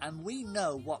listened, and we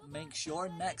know what makes your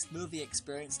next movie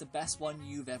experience the best one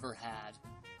you've ever had.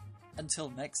 Until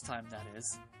next time, that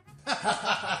is.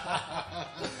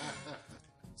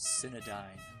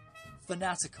 Cinedine.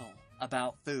 Fanatical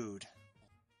about food.